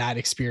like that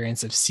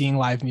experience of seeing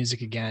live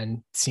music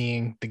again,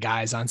 seeing the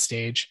guys on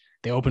stage,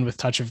 they opened with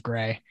Touch of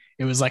Grey.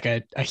 It was like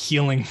a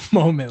healing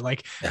moment.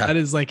 Like that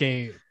is like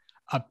a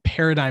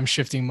paradigm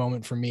shifting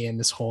moment for me in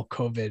this whole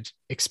COVID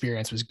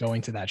experience was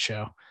going to that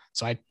show.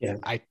 So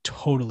I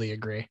totally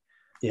agree.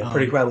 Yeah,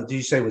 pretty crowded. Did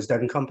you say it was Dead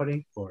and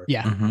Company? Or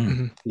yeah,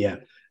 mm-hmm. Yeah,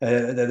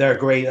 they're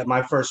great.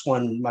 My first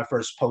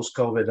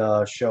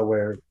post-COVID show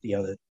where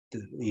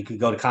you could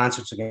go to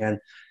concerts again.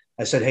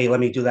 I said, hey, let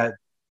me do that.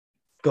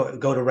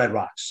 Go to Red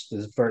Rocks.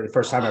 This is the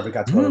first time I ever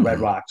got to go to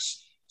Red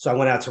Rocks. So I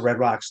went out to Red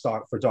Rocks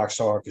for Dark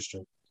Star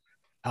Orchestra.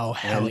 Oh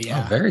hell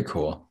yeah! Oh, very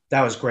cool.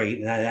 That was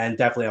great, and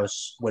definitely I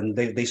was when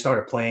they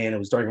started playing. It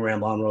was during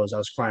Ramblin' Rose. I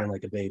was crying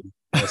like a baby.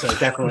 So it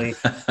definitely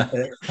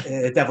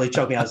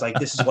choked me. I was like,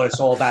 this is what it's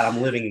all about.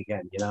 I'm living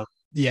again.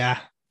 Yeah.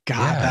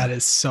 God, that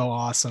is so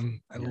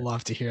awesome. I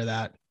love to hear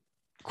that.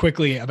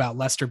 Quickly about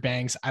Lester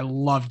Bangs. I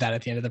love that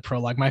at the end of the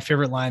prologue. My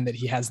favorite line that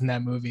he has in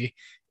that movie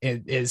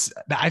is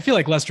I feel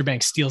like Lester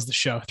Bangs steals the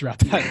show throughout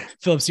that.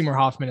 Philip Seymour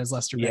Hoffman as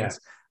Lester Bangs.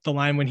 The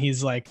line when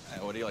he's like,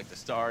 what do you like, the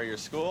star of your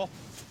school?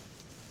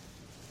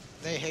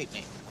 They hate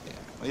me. Yeah.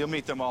 Well, you'll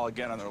meet them all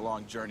again on their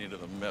long journey to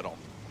the middle.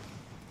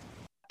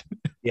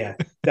 Yeah,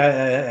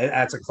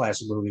 that's a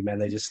classic movie, man.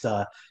 They just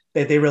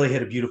they really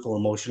hit a beautiful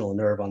emotional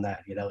nerve on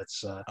that.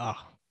 It's oh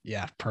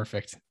yeah,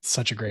 perfect.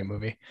 Such a great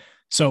movie.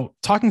 So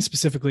talking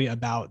specifically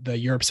about the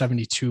Europe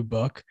 72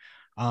 book,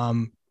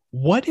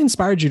 what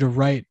inspired you to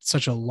write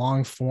such a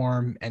long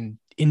form and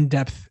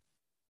in-depth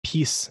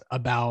piece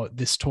about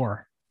this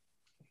tour?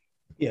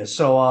 Yeah,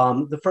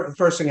 so the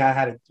first thing I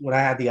had when I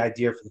had the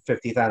idea for the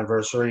 50th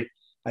anniversary,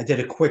 I did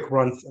a quick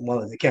run.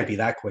 Well, it can't be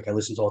that quick. I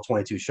listened to all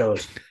 22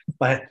 shows,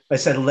 but I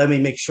said, let me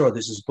make sure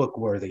this is book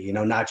worthy,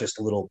 not just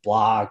a little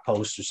blog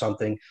post or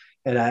something.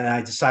 And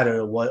I decided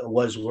it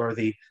was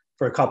worthy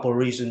for a couple of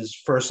reasons.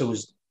 First, it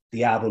was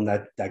the album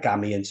that got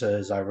me into,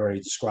 as I've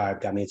already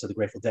described, got me into the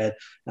Grateful Dead.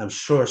 And I'm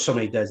sure so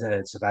many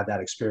Deadheads have had that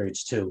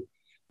experience too.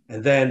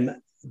 And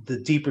then the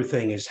deeper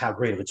thing is how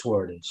great of a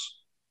tour it is.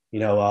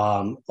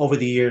 Over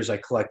the years, I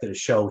collected a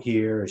show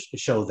here, a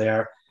show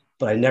there,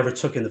 but I never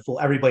took in the full.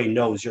 Everybody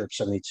knows Europe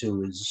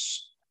 72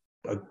 is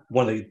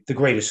one of the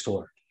greatest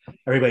tour.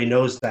 Everybody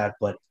knows that,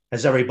 but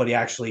has everybody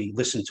actually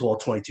listened to all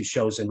 22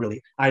 shows? And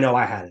really, I know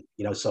I hadn't,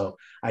 so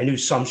I knew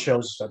some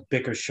shows,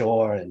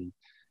 Bickershaw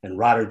and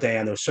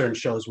Rotterdam. There were certain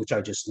shows which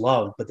I just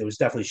loved, but there was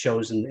definitely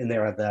shows in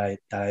there that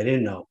I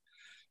didn't know.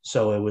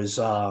 So it was,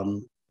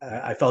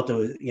 I felt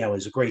it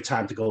was a great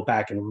time to go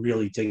back and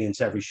really dig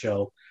into every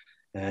show.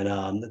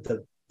 And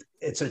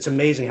it's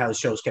amazing how the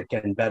shows kept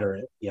getting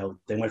better.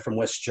 They went from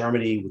West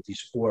Germany with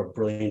these 4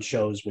 brilliant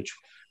shows, which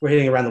we're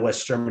hitting around the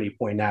West Germany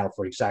point now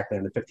for exactly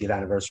on the 50th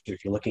anniversary,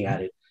 if you're looking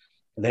at it.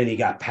 And then you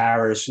got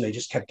Paris, and they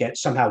just kept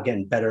somehow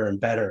getting better and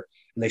better.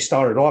 And they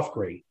started off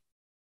great.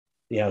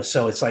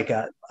 So it's like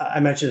I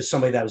mentioned to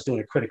somebody that was doing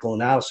a critical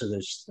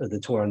analysis of the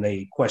tour, and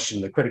they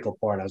questioned the critical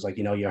part. I was like,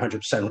 you're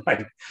 100%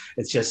 right.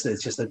 It's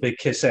just a big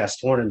kiss ass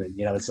tournament.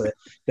 It's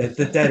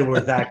the Dead were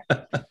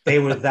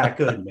that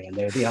good, man.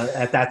 They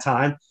at that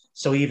time.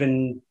 So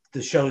even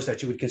the shows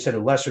that you would consider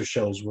lesser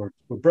shows were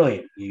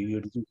brilliant.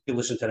 You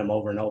listen to them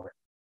over and over,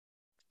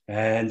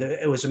 and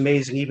it was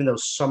amazing. Even though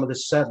some of the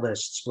set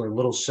lists were a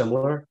little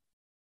similar,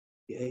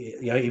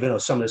 even though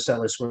some of the set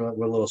lists were a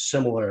little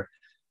similar.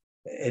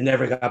 It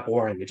never got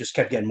boring. It just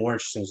kept getting more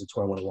interesting as the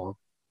tour went along.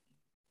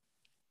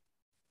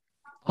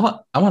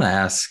 I want to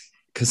ask,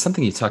 because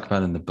something you talk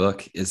about in the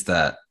book is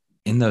that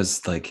in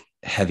those like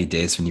heavy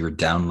days when you were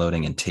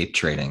downloading and tape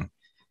trading,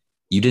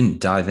 you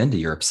didn't dive into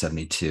Europe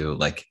 72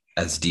 like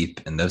as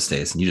deep in those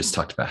days. And you just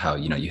talked about how,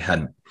 you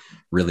hadn't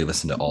really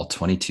listened to all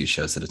 22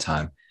 shows at a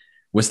time.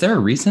 Was there a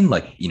reason,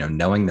 like,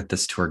 knowing that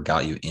this tour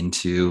got you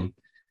into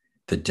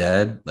the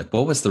Dead, like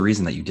what was the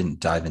reason that you didn't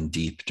dive in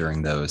deep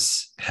during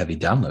those heavy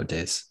download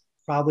days?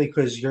 Probably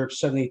because Europe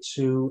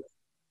 72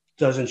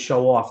 doesn't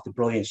show off the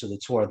brilliance of the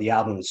tour, the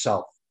album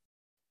itself.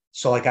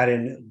 So like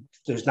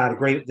there's not a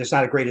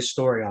greatest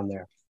story on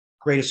there.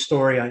 Greatest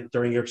story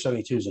during Europe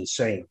 72 is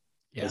Insane.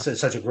 Yeah. It's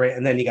such a great,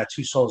 and then you got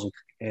Two Souls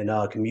in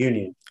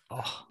Communion.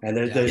 Oh, And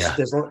Yeah.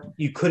 there's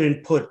you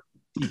couldn't put,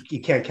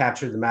 you can't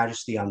capture the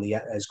majesty on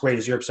as great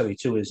as Europe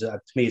 72 is. To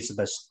me, it's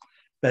the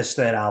best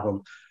that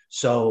album.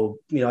 So,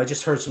 I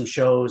just heard some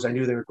shows. I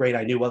knew they were great.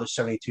 I knew other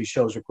 72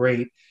 shows were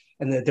great.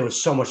 And there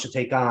was so much to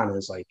take on. It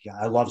was like,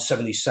 I love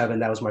 77.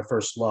 That was my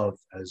first love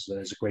as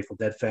a Grateful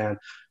Dead fan.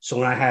 So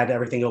when I had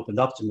everything opened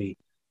up to me,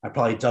 I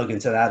probably dug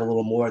into that a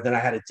little more. Then I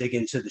had to dig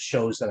into the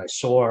shows that I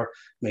saw,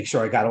 make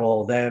sure I got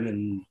all of them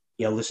and,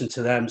 listen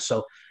to them.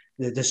 So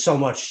there's so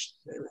much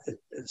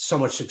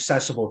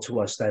accessible to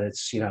us that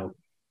it's,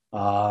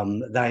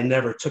 that I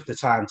never took the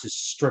time to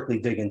strictly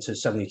dig into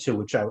 72,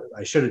 which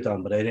I should have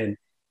done, but I didn't.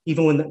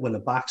 Even when the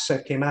box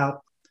set came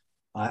out,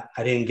 I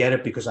didn't get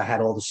it because I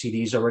had all the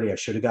CDs already. I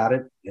should have got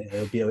it. It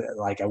would be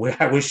like, I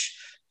wish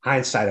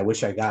hindsight, I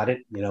wish I got it,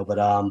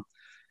 but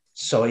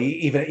so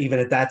even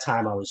at that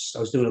time, I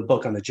was doing a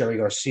book on the Jerry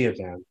Garcia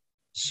band.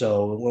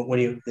 So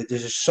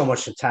there's just so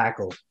much to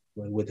tackle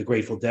with the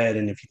Grateful Dead.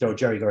 And if you throw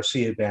Jerry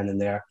Garcia band in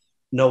there,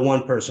 no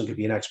one person could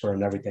be an expert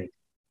on everything.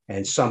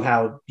 And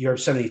somehow Europe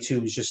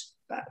 72 was just,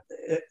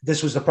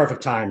 this was the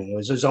perfect timing. It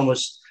was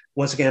almost,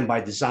 once again,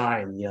 by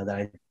design,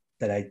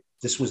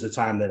 this was the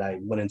time that I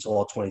went into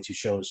all 22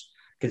 shows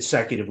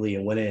consecutively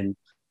and went in,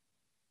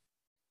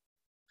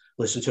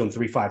 listened to them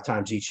 3-5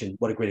 times each. And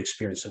what a great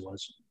experience it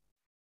was.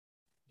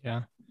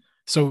 Yeah.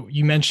 So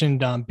you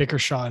mentioned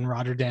Bickershaw and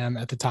Rotterdam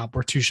at the top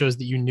were two shows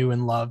that you knew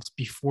and loved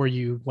before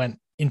you went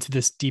into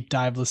this deep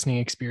dive listening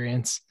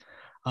experience.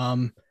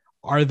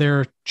 Are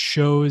there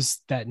shows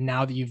that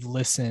now that you've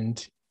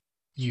listened,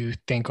 you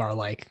think are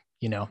like,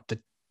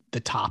 the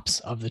tops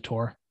of the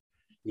tour?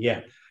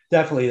 Yeah,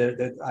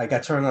 definitely. I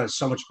got turned on to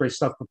so much great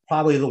stuff, but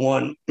probably the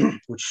one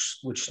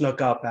which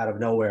snuck up out of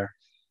nowhere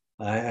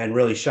and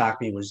really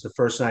shocked me was the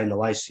first night in the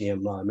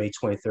Lyceum, May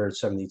 23rd,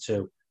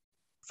 72.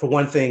 For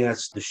one thing,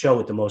 that's the show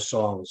with the most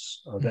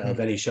songs of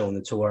any show in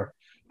the tour.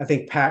 I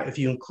think if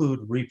you include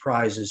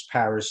reprises,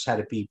 Paris had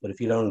it beat, but if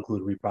you don't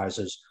include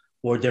reprises,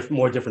 more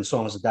different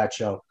songs at that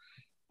show.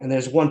 And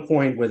there's one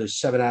point where there's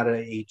 7 out of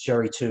 8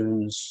 Jerry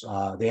tunes.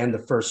 They end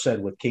the first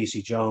set with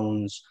Casey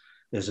Jones.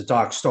 There's a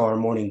Dark Star,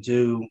 Morning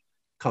Dew,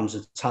 Comes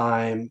a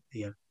Time.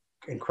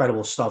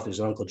 Incredible stuff. There's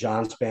an Uncle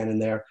John's band in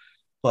there.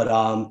 But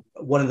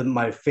one of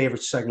my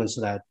favorite segments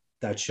of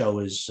that show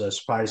is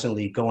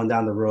surprisingly Going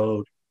Down the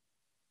Road,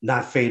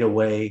 Not Fade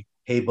Away,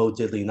 Hey Bo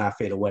Diddley, Not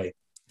Fade Away.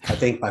 I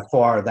think by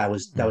far that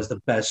was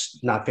the best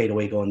Not Fade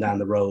Away Going Down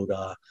the Road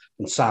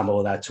ensemble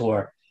of that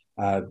tour.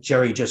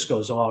 Jerry just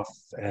goes off,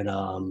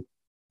 and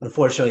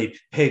unfortunately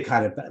Pig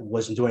kind of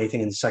wasn't doing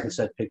anything in the second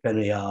set. Pig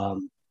Penny,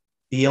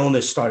 the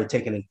illness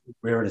started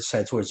rearing its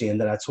head towards the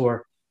end of that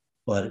tour.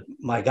 But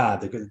my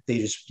God, they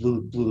just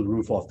blew the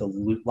roof off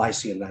the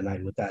Lyceum that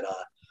night with that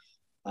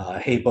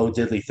Hey Bo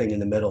Diddley thing in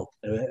the middle.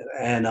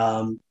 And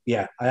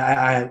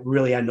I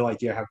really had no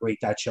idea how great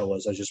that show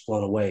was. I was just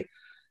blown away.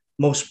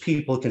 Most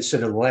people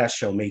consider the last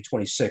show, May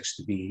 26th,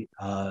 to be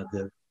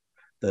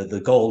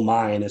the gold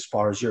mine as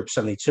far as Europe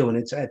 72.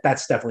 And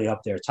that's definitely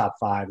up there, top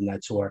 5 in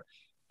that tour.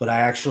 But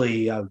I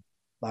actually, I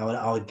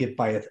would give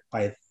by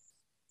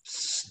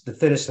the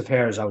thinnest of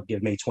hairs, I would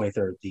give May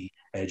 23rd the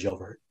edge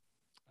over it.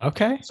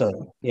 Okay.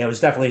 So, it was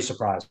definitely a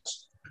surprise.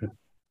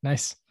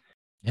 Nice.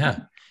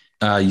 Yeah.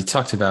 You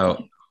talked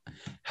about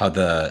how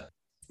the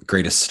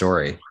greatest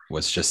story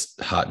was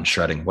just hot and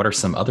shredding. What are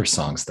some other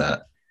songs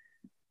that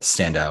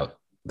stand out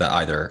that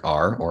either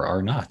are or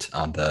are not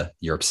on the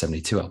Europe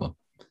 72 album?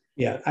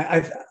 Yeah,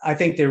 I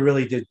think they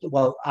really did.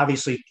 Well,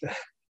 obviously,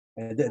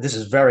 this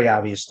is very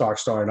obvious, Dark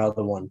Star,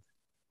 another one.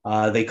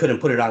 They couldn't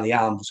put it on the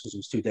album just because it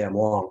was too damn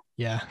long.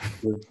 Yeah.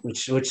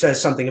 Which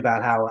says something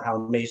about how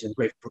amazing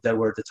Grateful Dead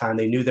were at the time.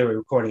 They knew they were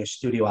recording a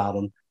studio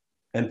album.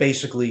 And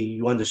basically,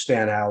 you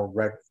understand how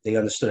they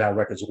understood how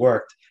records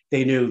worked.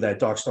 They knew that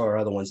Dark Star or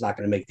other one's not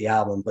going to make the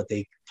album, but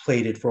they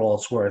played it for all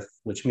it's worth,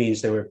 which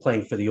means they were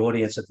playing for the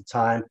audience at the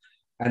time,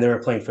 and they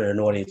were playing for an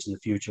audience in the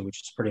future,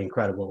 which is pretty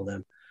incredible of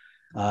them.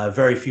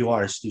 Very few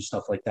artists do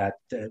stuff like that.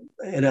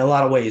 In a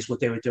lot of ways, what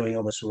they were doing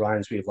almost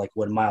reminds me of like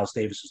what Miles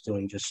Davis was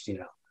doing, just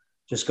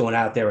going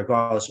out there,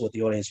 regardless of what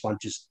the audience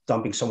wants, just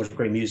dumping so much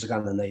great music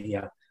on them, they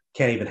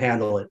can't even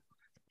handle it.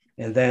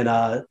 And then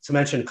to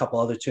mention a couple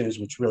other tunes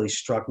which really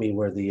struck me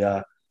were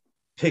the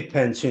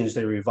Pigpen tunes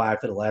they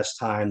revived for the last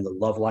time. The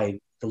Love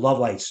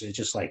Lights. It's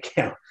just like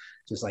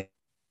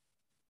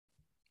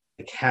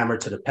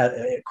hammered to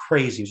the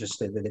crazy. It was just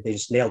they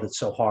just nailed it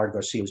so hard.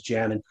 Garcia was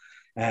jamming,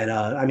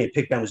 and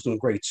Pigpen was doing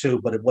great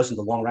too. But it wasn't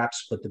the long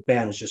raps. But the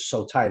band was just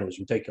so tight. It was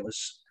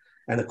ridiculous,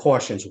 and the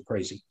cautions were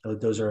crazy.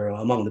 Those are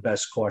among the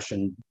best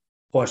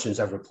cautions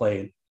ever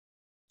played.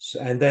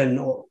 And then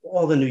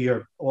all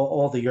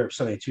the Europe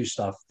 72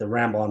 stuff, the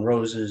Ramble on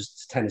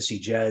Roses, Tennessee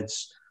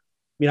Jeds,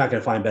 you're not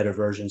going to find better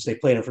versions. They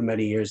played them for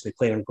many years. They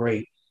played them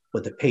great,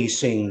 but the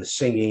pacing, the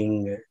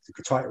singing, the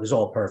guitar, it was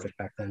all perfect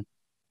back then.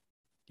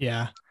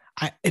 Yeah,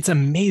 it's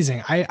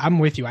amazing. I'm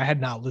with you. I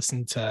had not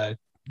listened to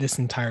this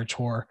entire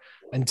tour,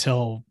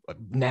 until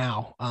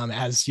now.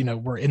 As you know,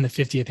 we're in the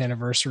 50th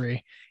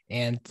anniversary,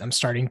 and I'm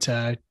starting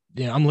to,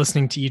 I'm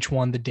listening to each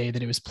one the day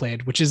that it was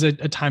played, which is a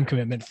time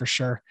commitment for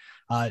sure.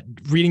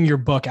 Reading your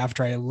book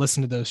after I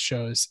listen to those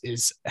shows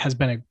has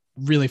been a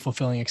really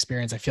fulfilling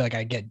experience. I feel like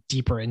I get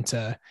deeper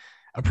into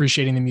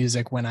appreciating the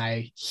music when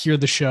I hear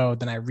the show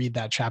than I read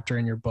that chapter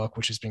in your book,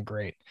 which has been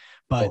great.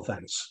 But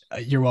thanks.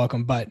 You're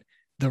welcome. But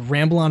the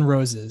Ramble on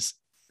Roses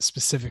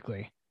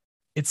specifically,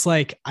 it's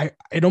like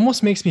it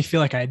almost makes me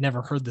feel like I had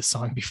never heard this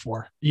song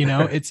before.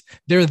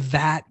 They're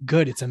that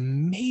good. It's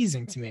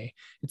amazing to me.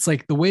 It's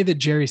like the way that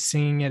Jerry's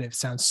singing it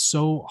sounds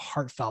so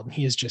heartfelt, and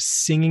he is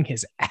just singing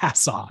his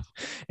ass off.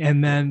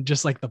 And then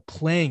just like the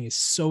playing is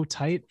so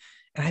tight.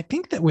 And I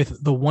think that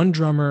with the one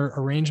drummer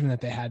arrangement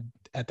that they had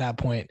at that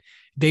point,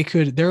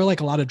 there are like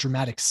a lot of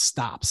dramatic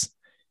stops,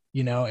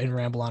 in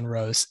Ramble on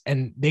Rose,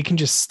 and they can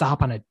just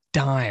stop on a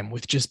dime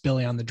with just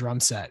Billy on the drum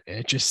set. And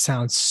it just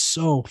sounds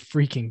so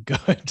freaking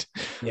good.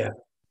 Yeah.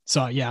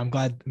 So yeah, I'm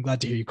glad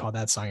to hear you call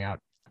that song out.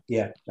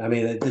 Yeah. I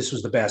mean, this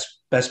was the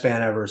best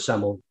band ever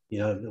assembled,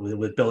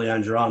 with Billy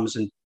on drums,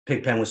 and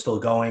Pigpen was still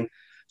going.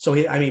 So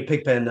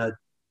Pigpen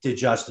did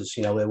justice,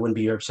 it wouldn't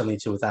be Europe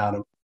 72 without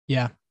him.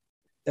 Yeah.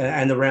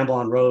 And the Ramble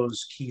on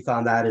Rose, Keith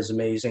on that is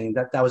amazing.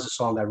 That was a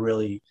song that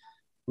really,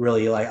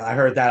 like, I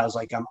heard that. I was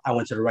like, I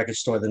went to the record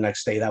store the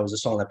next day. That was a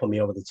song that put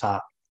me over the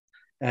top.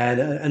 And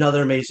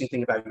another amazing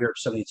thing about Europe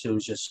 72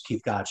 is just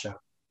Keith Gotcha.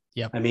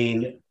 Yeah. I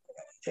mean,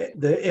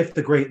 they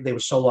were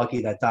so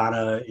lucky that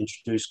Donna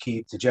introduced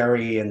Keith to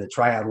Jerry and the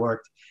triad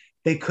worked.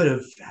 They could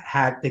have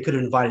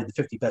invited the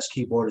 50 best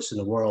keyboardists in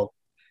the world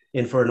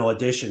in for an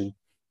audition,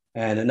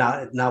 and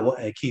not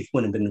Keith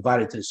wouldn't have been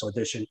invited to this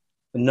audition.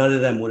 And none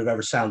of them would have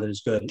ever sounded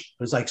as good. It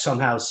was like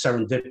somehow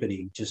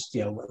serendipity just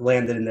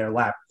landed in their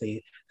lap.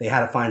 They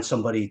had to find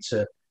somebody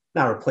to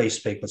not replace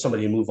Pig, but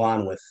somebody to move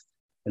on with.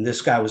 And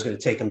this guy was going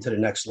to take them to the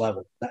next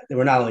level. They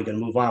were not only going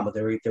to move on, but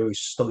they were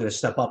still going to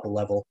step up a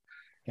level.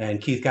 And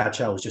Keith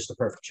Gotcha was just the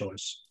perfect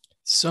choice.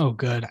 So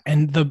good.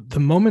 And the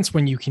moments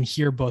when you can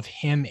hear both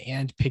him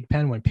and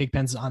Pigpen, when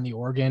Pigpen's on the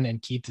organ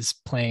and Keith is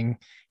playing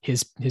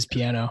his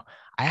piano,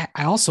 I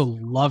also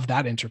love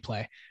that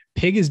interplay.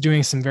 Pig is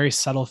doing some very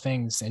subtle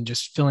things and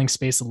just filling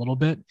space a little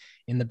bit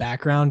in the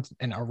background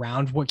and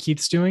around what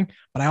Keith's doing.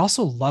 But I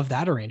also love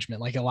that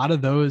arrangement. Like, a lot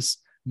of those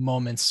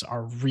moments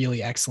are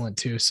really excellent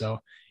too. So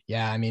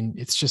yeah, I mean,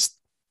 it's just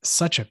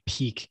such a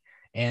peak,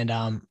 and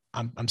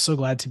I'm so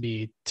glad to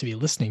be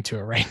listening to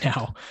it right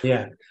now.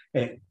 Yeah.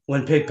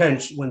 When Pigpen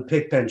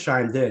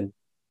chimed in,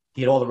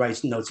 he had all the right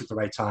notes at the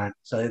right time.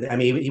 So, I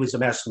mean, he was a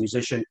master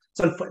musician.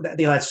 So,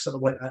 that's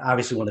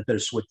obviously one of the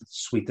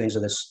bittersweet things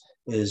of this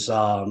is,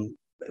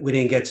 we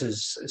didn't get to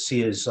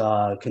see his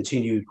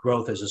continued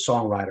growth as a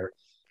songwriter.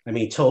 I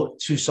mean,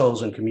 Two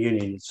Souls in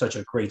Communion, it's such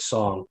a great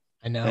song.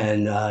 I know.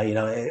 And,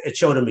 it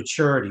showed a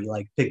maturity.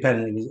 Like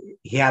Pigpen,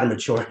 he had to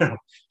mature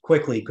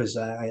quickly because,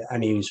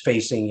 he was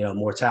facing,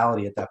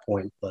 mortality at that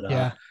point.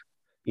 But,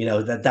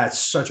 that's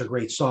such a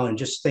great song. And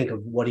just think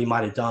of what he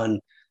might have done,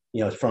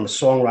 from a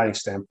songwriting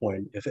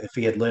standpoint, if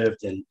he had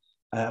lived. And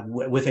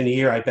within a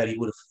year, I bet he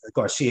would have.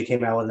 Garcia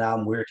came out with an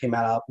album. Weir came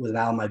out with an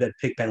album. I bet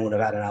Pigpen would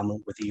have had an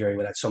album with a year. He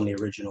would have had so many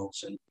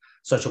originals and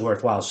such a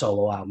worthwhile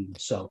solo album.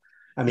 So,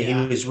 I mean,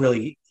 he was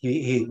really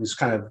he was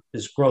kind of,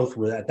 his growth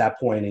was at that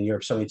point in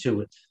Europe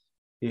 72.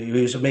 He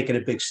was making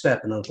a big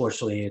step, and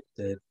unfortunately,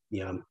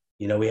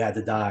 we had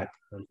to die.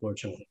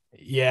 Unfortunately.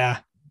 Yeah.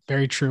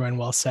 Very true and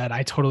well said.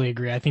 I totally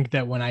agree. I think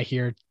that when I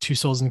hear Two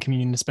Souls in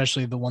Communion,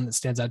 especially the one that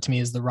stands out to me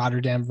is the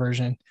Rotterdam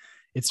version.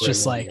 It's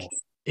just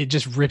it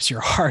just rips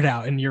your heart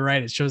out. And you're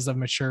right. It shows the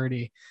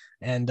maturity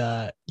and,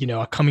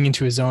 coming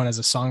into his own as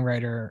a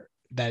songwriter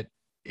that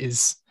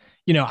is,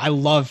 I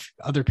love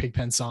other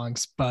Pigpen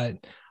songs, but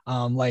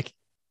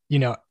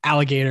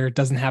Alligator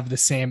doesn't have the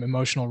same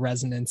emotional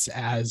resonance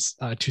as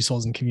Two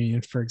Souls in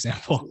Communion, for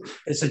example.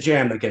 It's a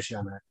jam that gets you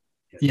on that.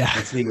 Yeah.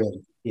 It's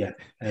the, yeah.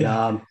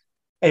 And,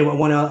 hey,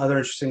 one other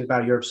interesting thing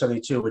about Europe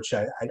 72, which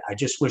I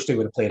just wish they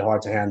would have played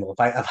Hard to Handle.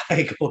 If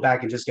I go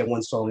back and just get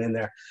one song in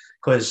there,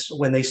 because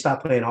when they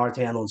stopped playing Hard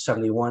to Handle in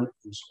 71, it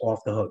was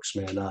off the hooks,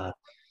 man.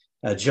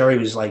 Jerry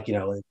was like,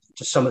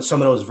 just some of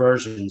those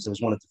versions. There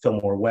was one at the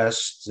Fillmore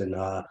West and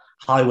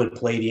Hollywood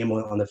Palladium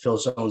on the Phil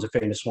Zone's, a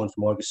famous one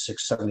from August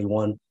 6,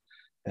 71.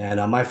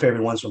 And my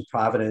favorite one's from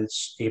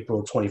Providence,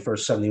 April 21st,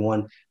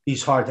 71.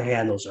 These Hard to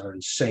Handles are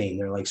insane.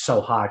 They're like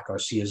so hot.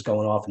 Garcia's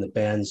going off in the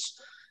bands,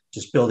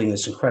 just building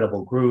this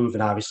incredible groove.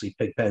 And obviously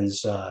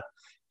Pigpen's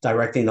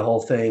directing the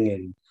whole thing.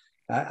 And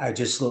I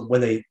just,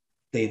 when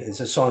it's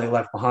a song they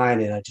left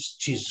behind, and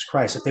Jesus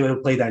Christ, if they would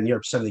have played that in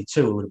Europe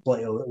 72, it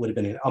would have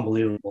been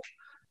unbelievable.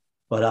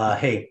 But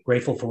hey,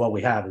 grateful for what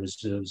we have. It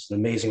was an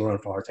amazing run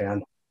for Hard to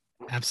Handle.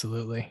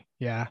 Absolutely.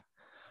 Yeah.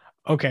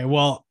 Okay.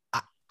 Well,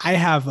 I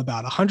have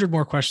about 100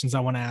 more questions I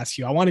want to ask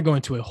you. I want to go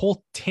into a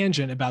whole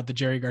tangent about the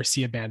Jerry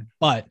Garcia band,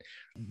 but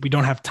we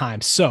don't have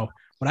time. So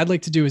what I'd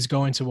like to do is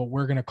go into what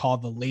we're going to call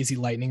the lazy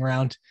lightning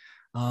round.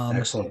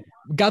 Excellent.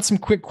 Got some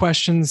quick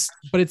questions,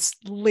 but it's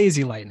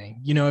lazy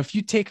lightning. If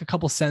you take a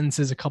couple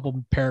sentences, a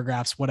couple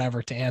paragraphs,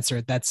 whatever to answer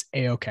it, that's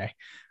a-okay.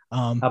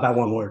 How about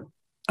one word?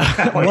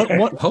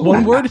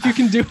 One word if you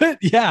can do it.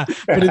 Yeah.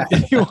 But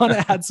if you want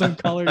to add some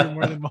color, you're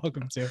more than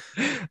welcome to.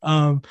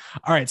 All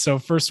right. So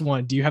first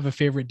one, do you have a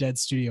favorite Dead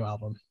studio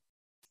album?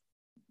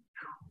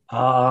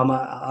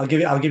 I'll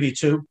give you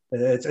two.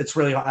 It's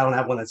really, I don't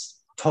have one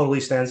that's totally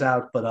stands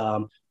out,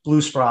 but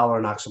Blues for Hour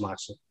and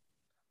Oxymoxy.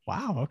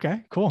 Wow.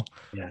 Okay, cool.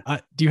 Yeah.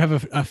 Do you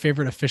have a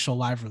favorite official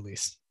live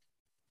release?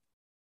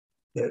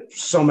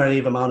 So many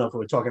of them. I don't know if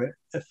we're talking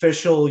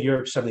official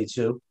Europe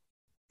 72.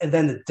 And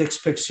then the Dick's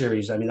Pick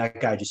series. I mean, that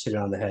guy just hit it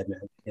on the head,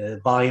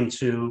 man. Volume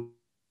 2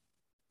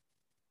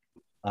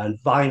 and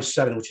Volume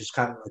 7, which is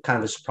kind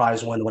of a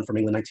surprise one, the one from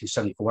England,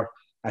 1974.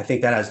 I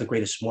think that has the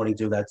greatest morning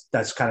dew.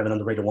 That's kind of an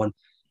underrated one.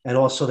 And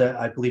also that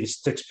I believe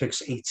it's Dick's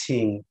Picks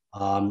 18.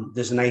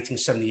 There's a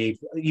 1978.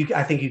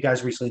 I think you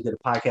guys recently did a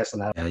podcast on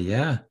that.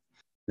 Yeah.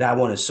 That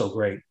one is so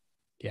great.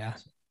 Yeah.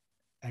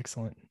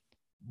 Excellent.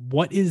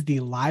 What is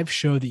the live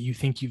show that you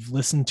think you've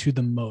listened to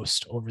the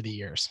most over the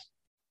years?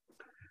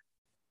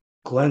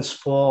 Glens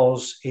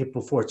Falls,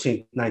 April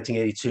 14th,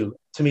 1982.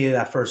 To me,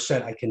 that first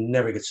set, I can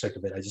never get sick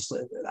of it.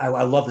 I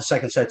love the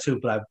second set too,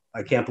 but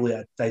I can't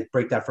believe I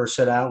break that first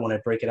set out. When I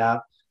break it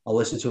out, I'll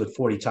listen to it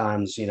 40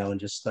 times, and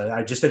just,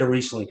 I just did it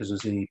recently because it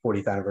was the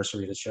 40th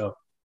anniversary of the show.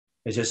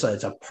 It's just,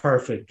 it's a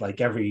perfect, like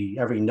every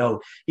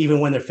note, even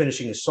when they're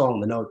finishing a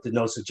song, the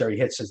notes that Jerry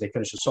hits as they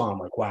finish the song, I'm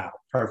like, wow,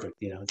 perfect.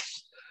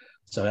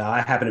 So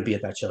I happen to be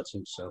at that show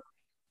too. So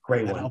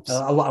great That one. helps.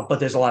 A lot, but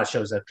there's a lot of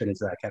shows that fit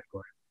into that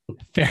category.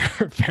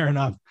 Fair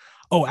enough.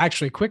 Oh,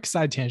 actually, quick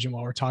side tangent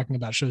while we're talking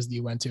about shows that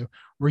you went to.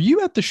 Were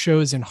you at the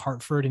shows in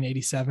Hartford in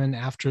 '87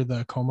 after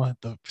the coma?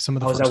 Some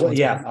of the first ones.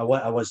 Yeah, I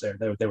was there.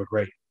 They were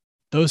great.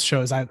 Those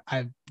shows,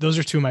 those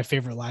are two of my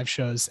favorite live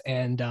shows,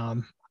 and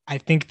I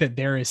think that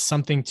there is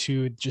something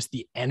to just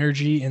the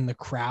energy in the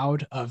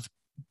crowd of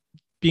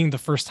being the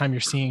first time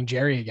you're seeing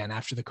Jerry again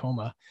after the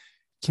coma.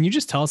 Can you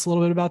just tell us a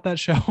little bit about that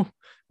show?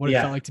 What it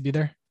felt like to be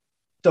there?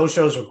 Those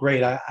shows were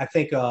great. I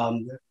think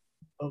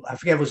I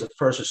forget if it was the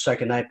first or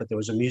second night, but there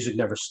was a Music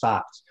Never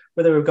Stopped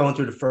where they were going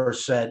through the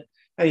first set,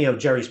 and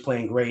Jerry's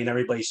playing great and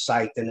everybody's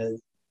psyched,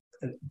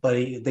 but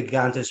they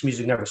got into this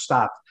Music Never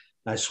Stopped.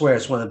 And I swear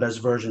it's one of the best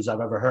versions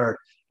I've ever heard.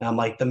 And I'm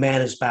like, the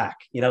man is back.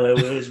 It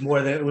was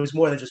more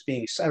than just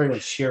being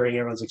everyone's cheering,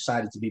 everyone's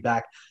excited to be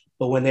back.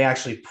 But when they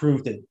actually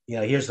proved it,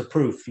 here's the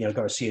proof.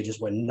 Garcia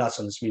just went nuts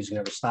on this Music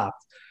Never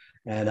Stopped.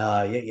 And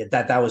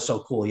that was so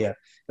cool. Yeah,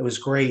 it was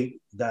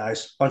great. A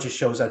bunch of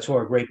shows that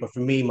tour are great, but for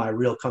me, my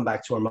real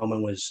comeback tour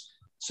moment was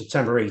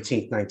September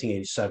 18th,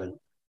 1987,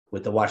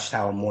 with the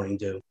Watchtower Morning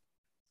Dew.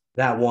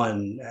 That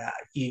one,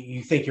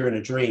 you think you're in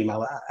a dream.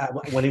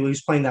 When he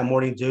was playing that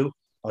Morning Dew,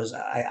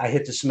 I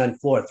hit the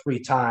cement floor 3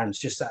 times.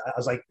 Just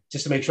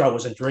to make sure I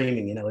wasn't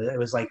dreaming. It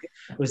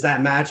was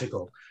that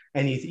magical.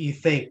 And you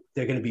think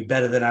they're going to be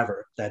better than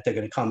ever. That they're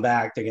going to come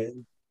back. They're going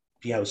to.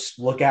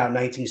 Look out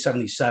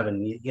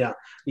 1977.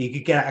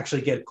 You could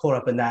actually get caught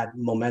up in that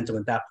momentum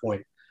at that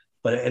point,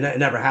 but it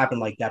never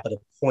happened like that. But the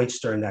points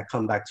during that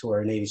comeback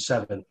tour in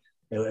 '87,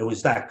 it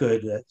was that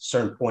good at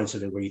certain points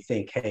of it where you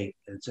think, hey,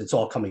 it's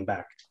all coming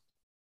back.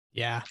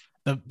 Yeah,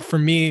 for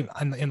me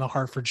in the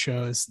Hartford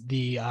shows,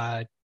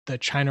 the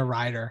China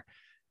Rider,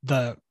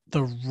 the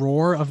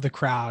roar of the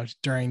crowd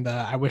during the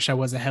 "I wish I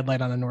was a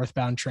headlight on a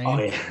northbound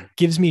train"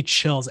 gives me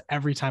chills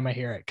every time I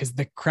hear it, because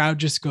the crowd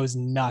just goes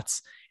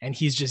nuts and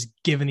he's just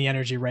giving the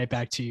energy right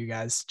back to you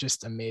guys.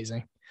 Just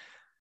amazing.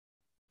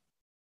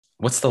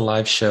 What's the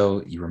live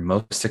show you were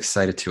most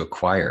excited to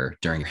acquire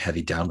during your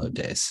heavy download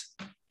days?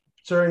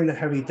 During the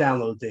heavy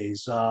download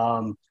days,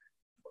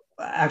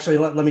 actually,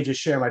 let me just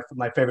share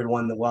my favorite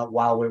one.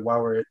 While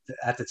we're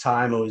at the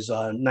time, it was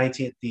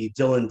the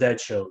Dylan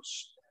Dead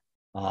shows.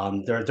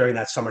 During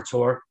that summer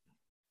tour,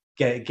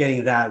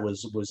 getting that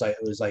was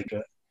like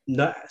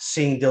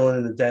seeing Dylan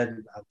and the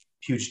Dead. I'm a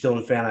huge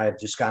Dylan fan. I had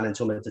just gotten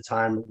into him at the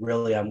time.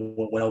 Really, I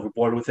went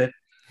overboard with it,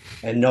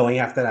 and knowing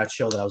after that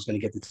show that I was going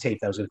to get the tape,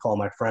 that I was going to call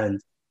my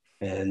friend,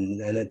 and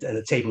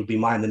the tape would be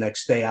mine the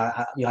next day.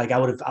 I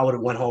would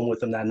have went home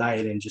with him that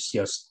night and just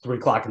 3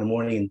 o'clock in the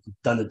morning and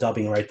done the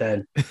dubbing right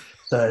then.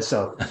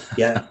 So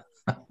yeah,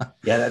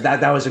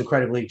 that was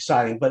incredibly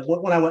exciting. But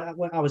when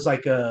I was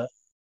like a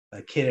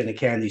kid in a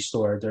candy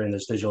store during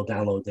those digital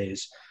download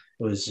days,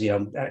 it was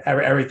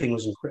everything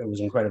was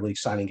incredibly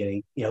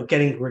exciting.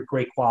 Getting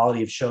great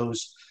quality of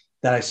shows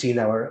that I seen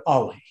that were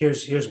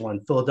here's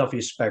one,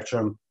 Philadelphia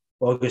Spectrum,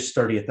 August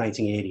 30th,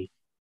 1980.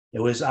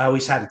 I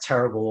always had a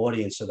terrible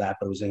audience for that,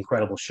 but it was an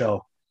incredible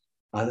show.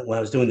 When I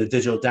was doing the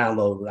digital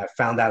download, I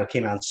found out it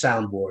came out on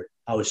soundboard.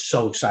 I was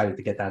so excited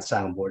to get that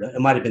soundboard.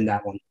 It might have been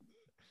that one.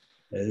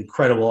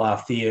 Incredible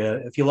Althea.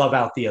 If you love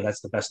Althea,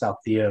 that's the best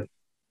Althea.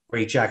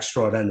 Great Jack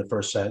Straw in the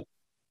first set.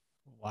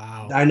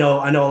 Wow. I know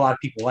a lot of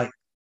people like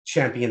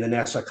Champion the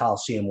Nassau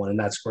Coliseum one, and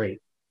that's great.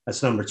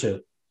 That's number 2.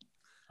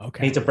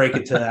 Okay. I hate to break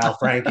it to Al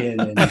Franken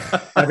and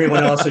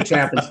everyone else who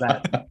champions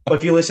that. But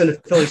if you listen to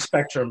Philly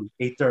Spectrum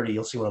 8:30,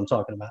 you'll see what I'm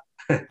talking about.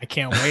 I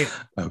can't wait.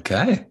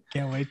 Okay.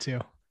 Can't wait to.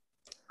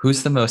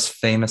 Who's the most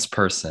famous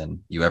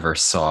person you ever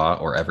saw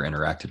or ever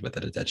interacted with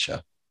at a Dead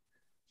show?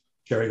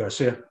 Jerry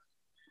Garcia.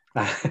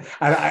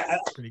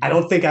 I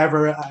don't think I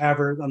ever.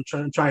 I'm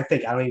trying to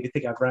think. I don't even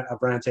think I've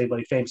ran into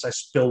anybody famous. I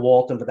Bill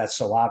Walton, but that's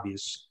so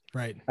obvious.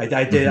 Right. Mhm.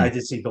 I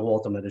did see Bill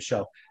Walton at a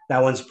show.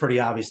 That one's pretty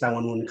obvious. That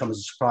one wouldn't come as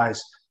a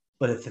surprise.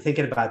 But if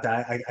thinking about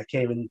that, I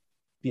can't even.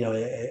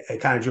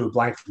 It kind of drew a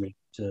blank for me.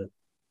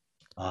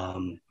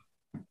 Um,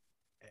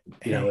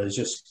 Hey, it was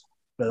just.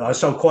 But I was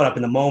so caught up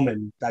in the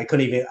moment, I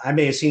couldn't even. I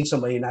may have seen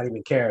somebody and not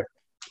even care.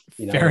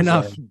 It fair was.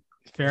 enough.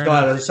 Fair So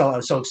enough. I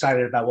was so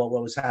excited about what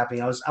was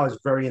happening. I was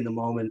very in the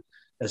moment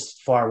as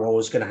far as what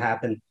was going to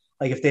happen.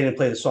 Like if they didn't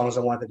play the songs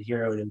I wanted to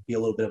hear, it would be a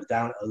little bit of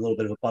a little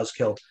bit of a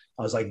buzzkill.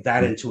 I was like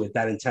that into it,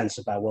 that intense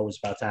about what was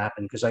about to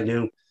happen because I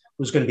knew it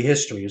was going to be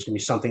history. It was going to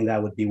be something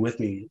that would be with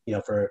me.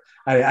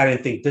 I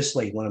didn't think this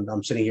late when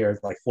I'm sitting here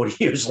like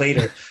 40 years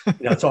later,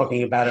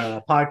 talking about it on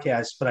a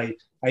podcast, but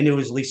I knew it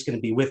was at least going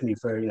to be with me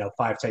for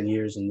 5-10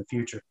 years in the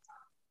future.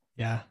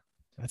 Yeah.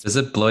 That's Does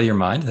it blow your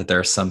mind that there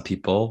are some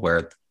people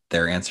where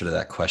their answer to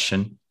that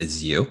question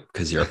is you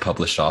because you're a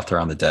published author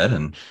on the Dead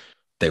and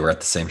they were at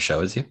the same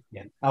show as you?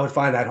 Yeah, I would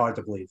find that hard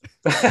to believe,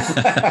 but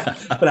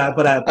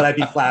I'd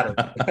be flattered.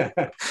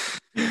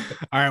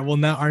 all right. Well,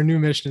 now our new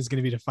mission is going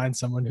to be to find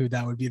someone who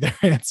that would be their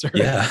answer.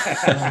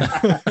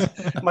 Yeah.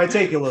 Might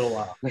take you a little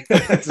while.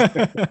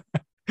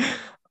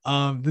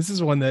 This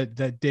is one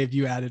that Dave,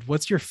 you added.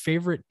 What's your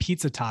favorite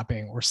pizza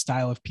topping or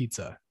style of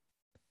pizza?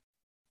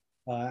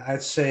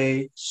 I'd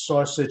say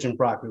sausage and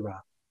broccoli rabe.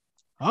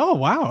 Oh,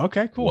 wow.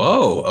 Okay, cool.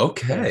 Whoa. Yeah.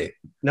 Okay.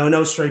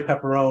 No straight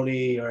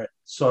pepperoni or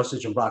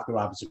sausage and broccoli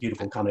rabe. It's a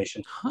beautiful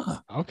combination. Huh.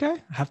 Okay.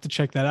 I have to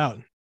check that out.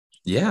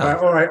 Yeah.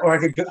 Or I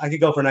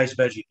could go for a nice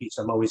veggie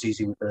pizza. I'm always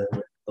easy with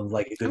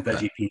like a good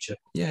veggie pizza.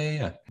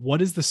 Yeah.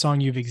 What is the song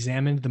you've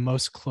examined the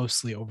most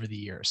closely over the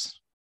years?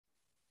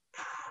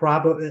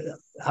 Probably,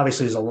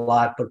 obviously, there's a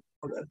lot, but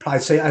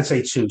I'd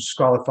say two: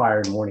 Scarlet Fire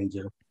and Morning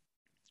Dew.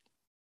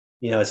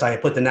 It's like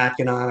I put the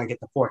napkin on, I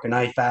get the fork and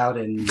knife out,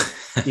 and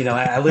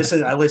I listen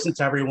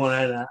to everyone,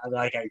 and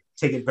I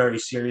take it very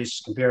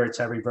serious, compare it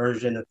to every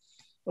version.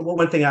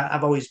 One thing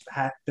I've always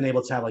been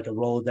able to have like a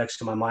Rolodex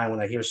to my mind when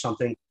I hear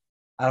something.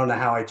 I don't know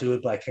how I do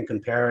it, but I can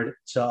compare it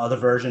to other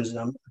versions, and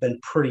I've been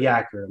pretty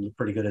accurate. I'm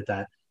pretty good at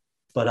that.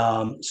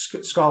 But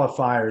Scarlet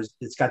Fire,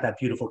 it's got that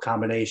beautiful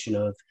combination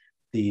of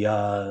the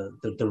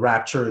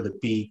rapture, the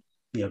beat,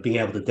 being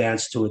able to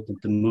dance to it,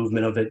 the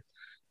movement of it.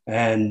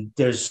 And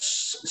there's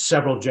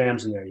several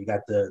jams in there. You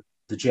got the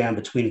jam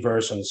between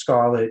verse on the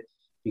Scarlet.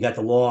 You got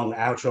the long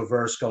outro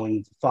verse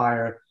going to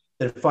Fire.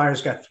 Then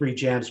Fire's got three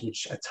jams,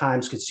 which at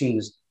times could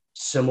seem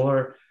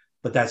similar,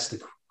 but that's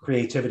the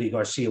creativity of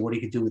Garcia, what he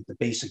could do with the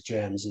basic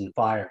jams in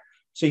Fire.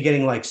 So you're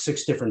getting like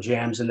 6 different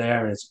jams in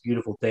there, and it's a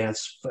beautiful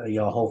dance, a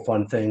whole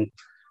fun thing.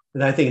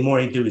 And I think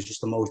Morning Dew is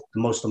just the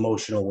most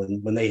emotional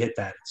when they hit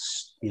that.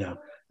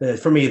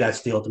 It's for me,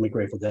 that's the ultimate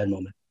Grateful Dead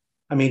moment.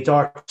 I mean,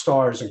 Dark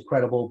Star is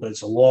incredible, but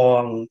it's a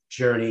long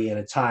journey, and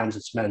at times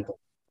it's mental.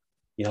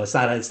 It's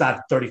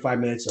not 35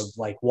 minutes of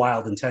like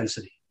wild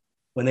intensity.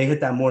 When they hit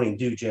that Morning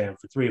Dew jam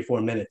for 3 or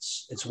 4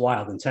 minutes, it's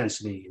wild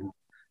intensity, and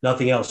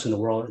nothing else in the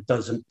world. It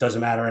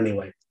doesn't matter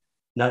anyway.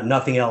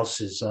 Nothing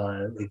else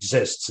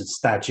exists. It's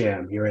that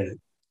jam. You're in it.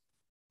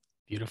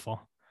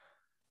 Beautiful.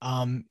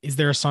 Is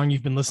there a song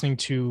you've been listening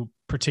to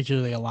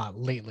particularly a lot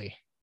lately?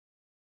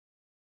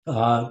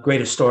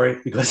 Greatest Story,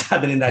 because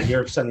I've been in that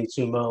Europe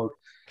 72 mode,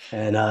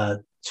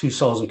 and Two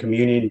Souls in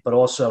Communion, but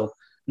also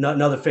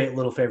another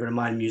little favorite of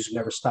mine, Music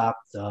Never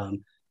Stopped.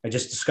 I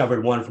just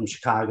discovered one from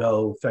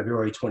Chicago,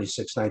 February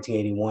 26,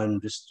 1981,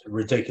 just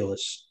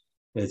ridiculous.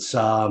 It's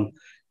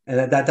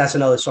and that's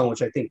another song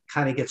which I think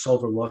kind of gets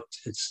overlooked.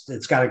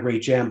 It's got a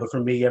great jam, but for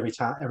me, every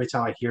time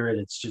I hear it,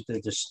 it's just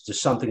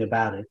there's something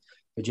about it.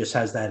 It just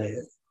has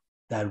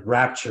that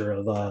rapture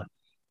of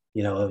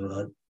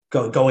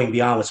going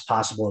beyond what's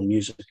possible in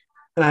music.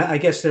 And I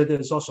guess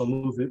there's also a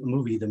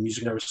movie, The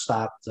Music Never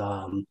Stopped.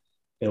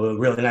 It was a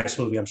really nice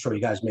movie. I'm sure you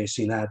guys may have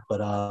seen that,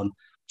 but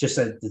just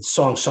that the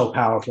song's so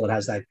powerful, it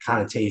has that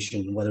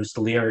connotation, whether it's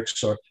the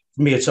lyrics or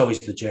for me, it's always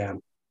the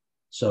jam.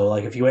 So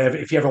like if you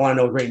ever want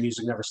to know great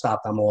music never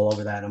stopped, I'm all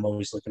over that. I'm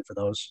always looking for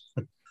those.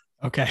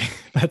 Okay,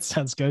 that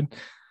sounds good.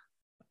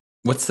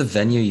 What's the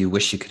venue you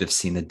wish you could have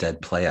seen the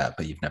Dead play at,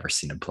 but you've never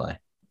seen him play?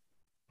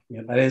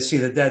 Yeah, I didn't see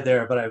the Dead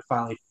there, but I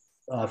finally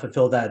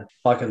fulfilled that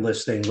bucket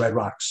list thing, Red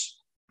Rocks.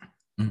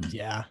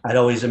 Yeah. I'd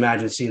always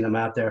imagined seeing them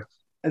out there.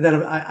 And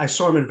then I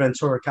saw them in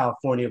Ventura,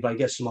 California, but I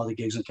guess some other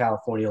gigs in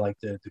California, like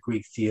the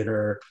Greek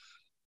Theater.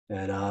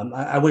 And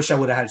I wish I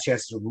would have had a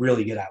chance to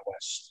really get out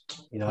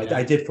west. Yeah.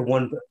 I did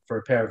for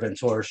a pair of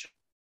Ventura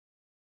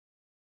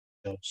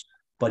shows.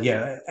 But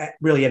yeah,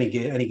 really any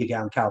gig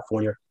out in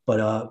California.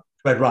 But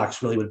Red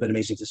Rocks really would have been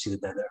amazing to see the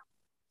Dead there.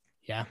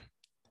 Yeah.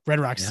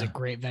 Red Rocks is a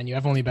great venue.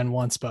 I've only been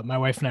once, but my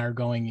wife and I are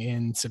going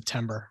in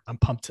September. I'm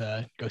pumped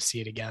to go see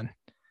it again.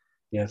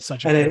 Yeah.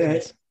 Such a great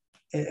place.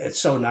 It's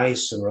so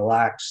nice and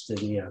relaxed, and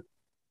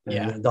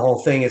the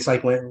whole thing. It's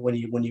like when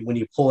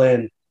you pull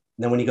in, and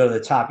then when you go to the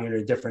top, you're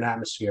in a different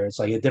atmosphere. It's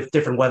like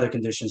different weather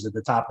conditions at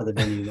the top of the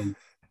venue than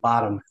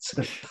bottom.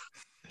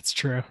 It's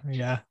true.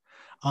 Yeah.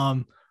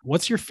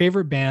 What's your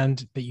favorite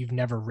band that you've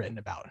never written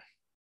about?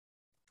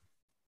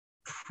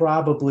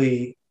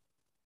 probably,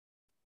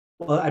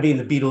 well, I mean,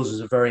 the Beatles is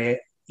a very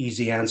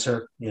easy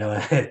answer,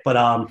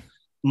 but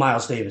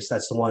Miles Davis,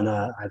 that's the one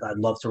I'd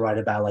love to write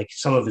about, like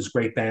some of his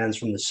great bands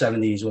from the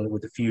 70s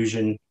with the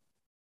Fusion,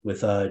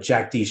 with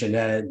Jack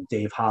DeJohnette,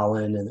 Dave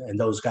Holland, and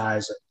those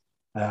guys.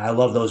 I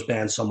love those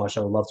bands so much.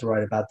 I would love to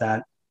write about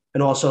that.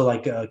 And also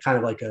like kind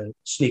of like a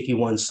sneaky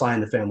one, Sly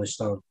and the Family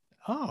Stone.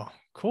 Oh,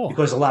 cool.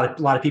 Because a lot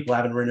of people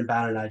haven't written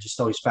about it, and I just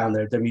always found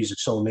their music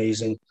so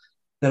amazing.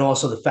 Then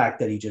also the fact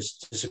that he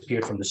just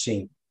disappeared from the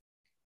scene.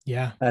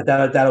 Yeah.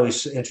 That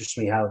always interests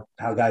me, how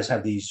guys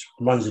have these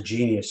runs of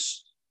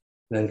genius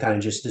and then kind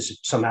of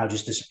just somehow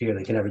just disappear.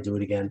 They can never do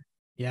it again.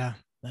 Yeah,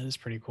 that is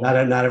pretty cool.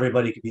 Not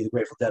everybody could be the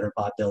Grateful Dead or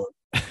Bob Dylan.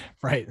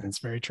 Right. That's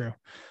very true.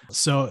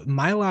 So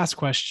my last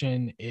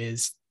question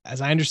is,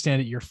 as I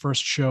understand it, your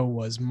first show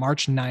was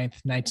March 9th,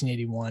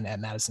 1981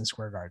 at Madison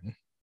Square Garden.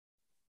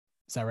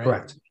 Is that right?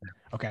 Correct.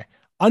 Okay.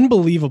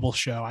 Unbelievable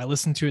show. I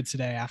listened to it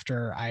today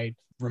after I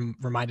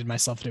reminded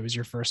myself that it was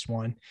your first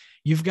one.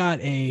 You've got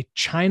a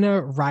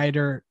China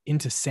rider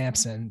into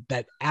Samson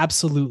that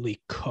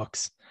absolutely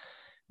cooks.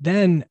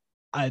 Then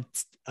a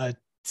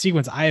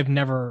sequence I have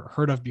never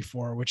heard of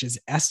before, which is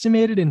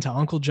estimated into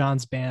Uncle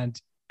John's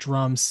band,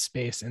 drums,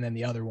 space, and then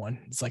the other one.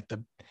 It's like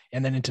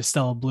and then into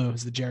Stella Blue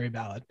is the Jerry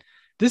ballad.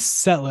 This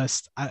set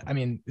list, I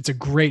mean, it's a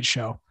great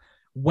show.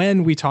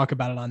 When we talk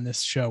about it on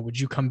this show, would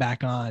you come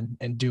back on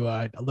and do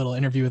a little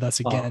interview with us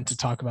again to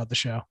talk about the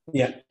show?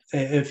 Yeah.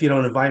 If you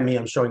don't invite me,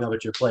 I'm showing up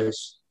at your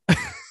place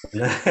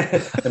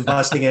and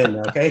busting in.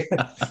 Okay.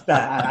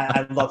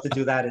 I'd love to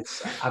do that.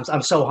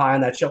 I'm so high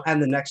on that show.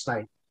 And the next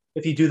night,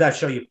 if you do that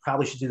show, you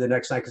probably should do the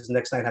next night, because the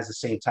next night has the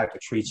same type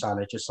of treats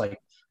on it, just like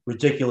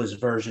ridiculous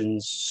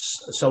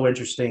versions. So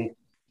interesting.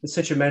 And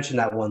since you mentioned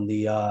that one,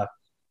 the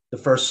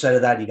first set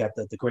of that, you got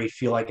the great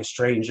Feel Like a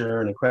Stranger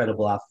and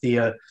Incredible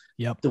Althea.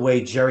 Yep. The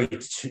way Jerry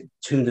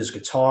tuned his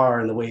guitar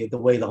and the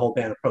way the whole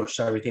band approached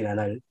everything,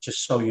 and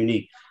just so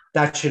unique.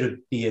 That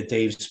should be a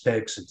Dave's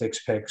Picks, a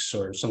Dick's Picks,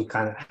 or some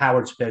kind of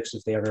Howard's Picks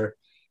if they ever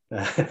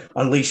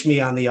unleash me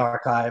on the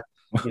archive.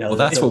 Well,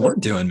 that's what we're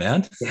doing,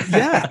 man.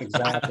 Yeah,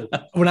 exactly.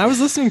 When I was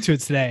listening to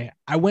it today,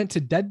 I went to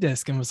Dead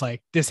Disc and was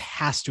like, this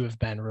has to have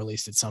been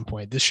released at some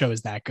point. This show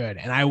is that good.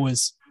 And I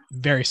was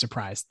very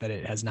surprised that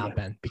it has not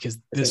been, because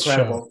this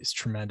show is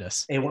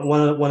tremendous. And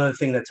one other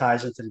thing that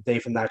ties into the day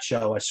from that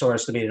show, I saw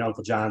Estimated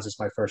Uncle John's as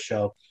my first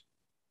show.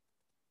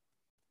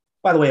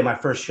 By the way, my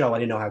first show, I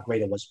didn't know how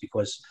great it was,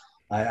 because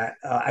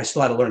I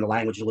still had to learn the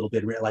language a little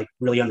bit, like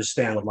really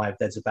understand what Live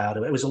Dead's about.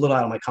 It was a little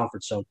out of my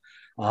comfort zone,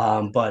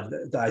 but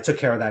I took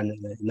care of that in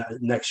the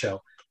next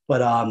show.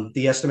 But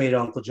the Estimated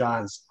Uncle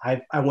John's, I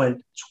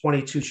went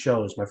 22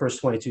 shows. My first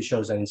 22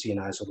 shows, I didn't see an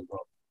Eyes of the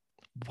World.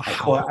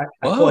 Wow.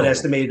 I caught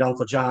Estimated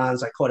Uncle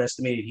John's. I caught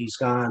Estimated He's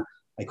Gone.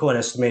 I caught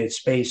Estimated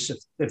Space.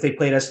 If they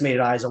played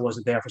Estimated Eyes, I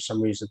wasn't there for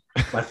some reason.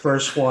 My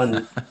first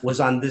one was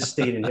on this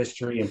date in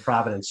history in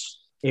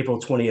Providence, April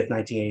 20th,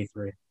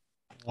 1983.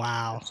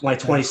 Wow. It's my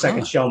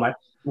 22nd show.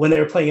 When they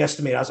were playing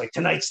Estimated, I was like,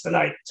 tonight's the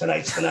night.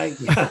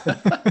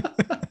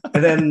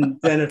 And then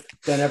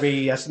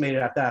every Estimated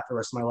after that for the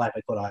rest of my life,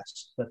 I caught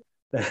Eyes. But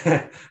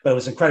it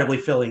was incredibly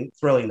thrilling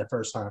the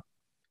first time.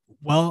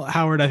 Well,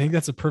 Howard, I think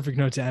that's a perfect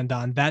note to end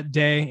on. That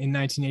day in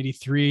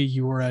 1983,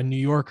 you were a New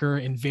Yorker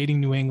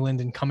invading New England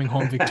and coming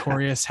home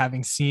victorious,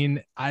 having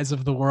seen Eyes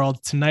of the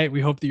World. Tonight,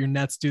 we hope that your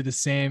Nets do the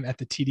same at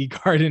the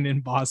TD Garden in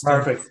Boston.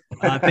 Perfect.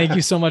 Thank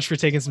you so much for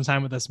taking some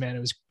time with us, man.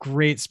 It was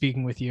great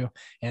speaking with you,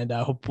 and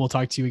I hope we'll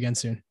talk to you again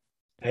soon.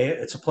 Hey,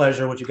 it's a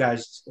pleasure. What you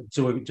guys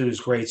do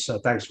is great. So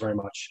thanks very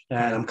much.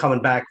 And I'm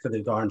coming back for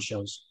the Garden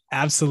shows.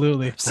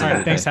 Absolutely. All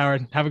right. Thanks,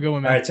 Howard. Have a good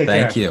one, man. All right. Take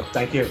care. Thank you.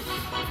 Thank you.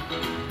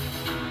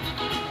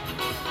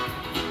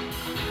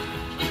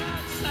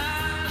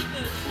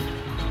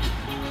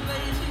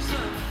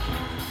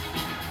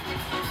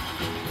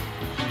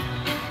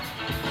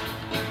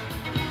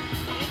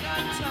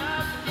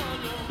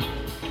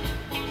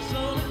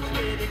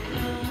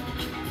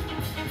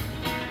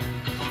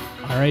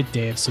 All right,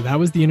 Dave. So that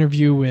was the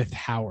interview with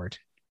Howard.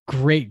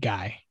 Great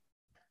guy.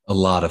 A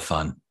lot of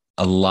fun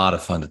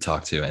to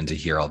talk to and to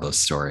hear all those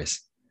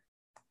stories.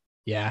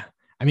 Yeah.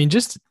 I mean,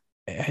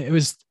 it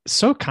was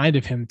so kind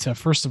of him to,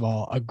 first of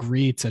all,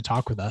 agree to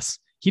talk with us.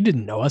 He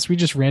didn't know us. We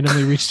just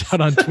randomly reached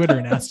out on Twitter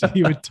and asked if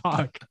he would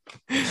talk,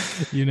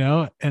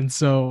 And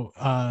so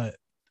I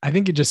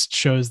think it just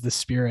shows the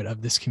spirit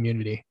of this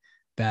community,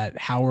 that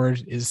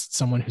Howard is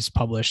someone who's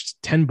published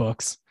 10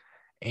 books,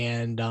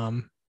 and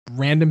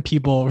random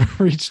people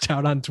reached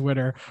out on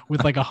Twitter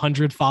with like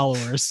 100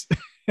 followers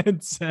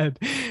and said,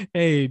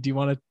 hey, do you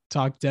want to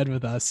talk Dead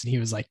with us? And he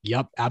was like,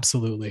 yep,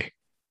 absolutely.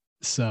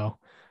 So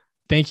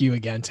thank you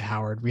again to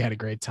Howard. We had a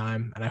great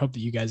time, and I hope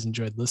that you guys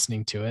enjoyed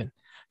listening to it.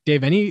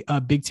 Dave, any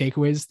big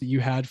takeaways that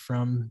you had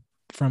from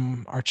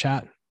our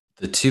chat?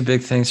 The two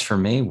big things for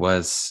me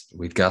was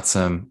we've got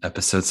some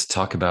episodes to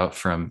talk about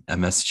from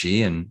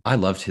MSG, and I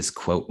loved his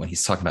quote when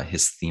he's talking about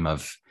his theme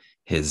of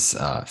his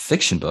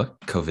fiction book,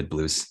 COVID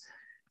Blues,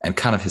 and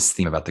kind of his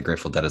theme about the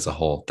Grateful Dead as a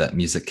whole, that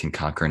music can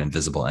conquer an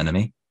invisible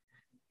enemy.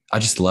 I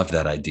just love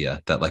that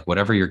idea that like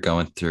whatever you're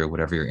going through,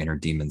 whatever your inner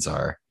demons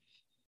are,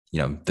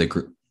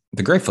 the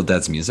Grateful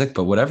Dead's music,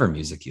 but whatever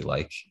music you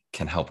like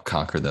can help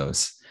conquer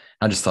those.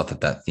 I just thought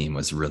that theme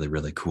was really,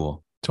 really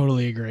cool.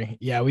 Totally agree.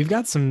 Yeah, we've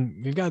got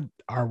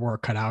our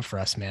work cut out for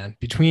us, man.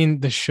 Between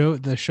the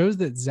shows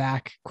that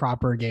Zach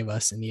Cropper gave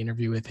us in the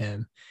interview with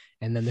him,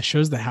 and then the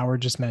shows that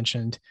Howard just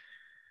mentioned.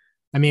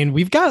 I mean,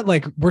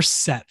 we're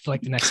set for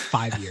like the next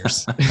 5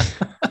 years.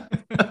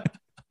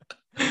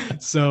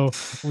 So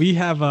we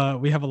have a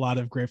lot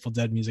of Grateful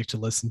Dead music to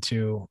listen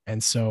to.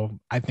 And so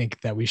I think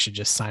that we should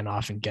just sign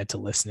off and get to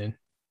listening.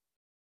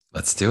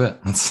 Let's do it.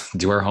 Let's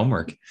do our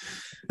homework.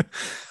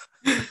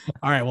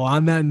 All right. Well,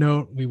 on that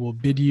note, we will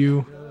bid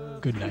you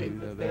good night.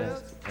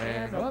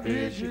 And I'll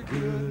bid you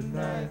good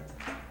night.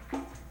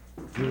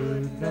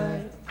 Good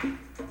night.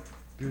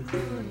 Good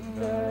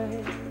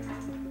night.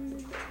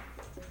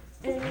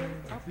 And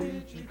I'll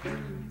bid you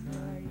good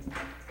night.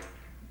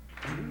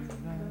 Good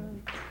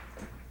night.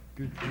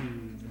 Good night.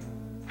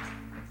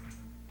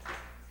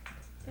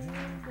 And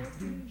I'll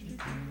bid you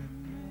good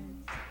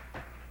night.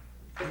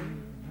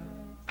 Good night.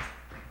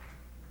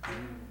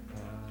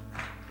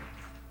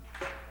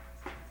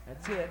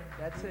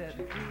 That's it.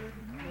 You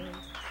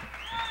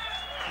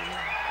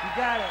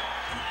got it.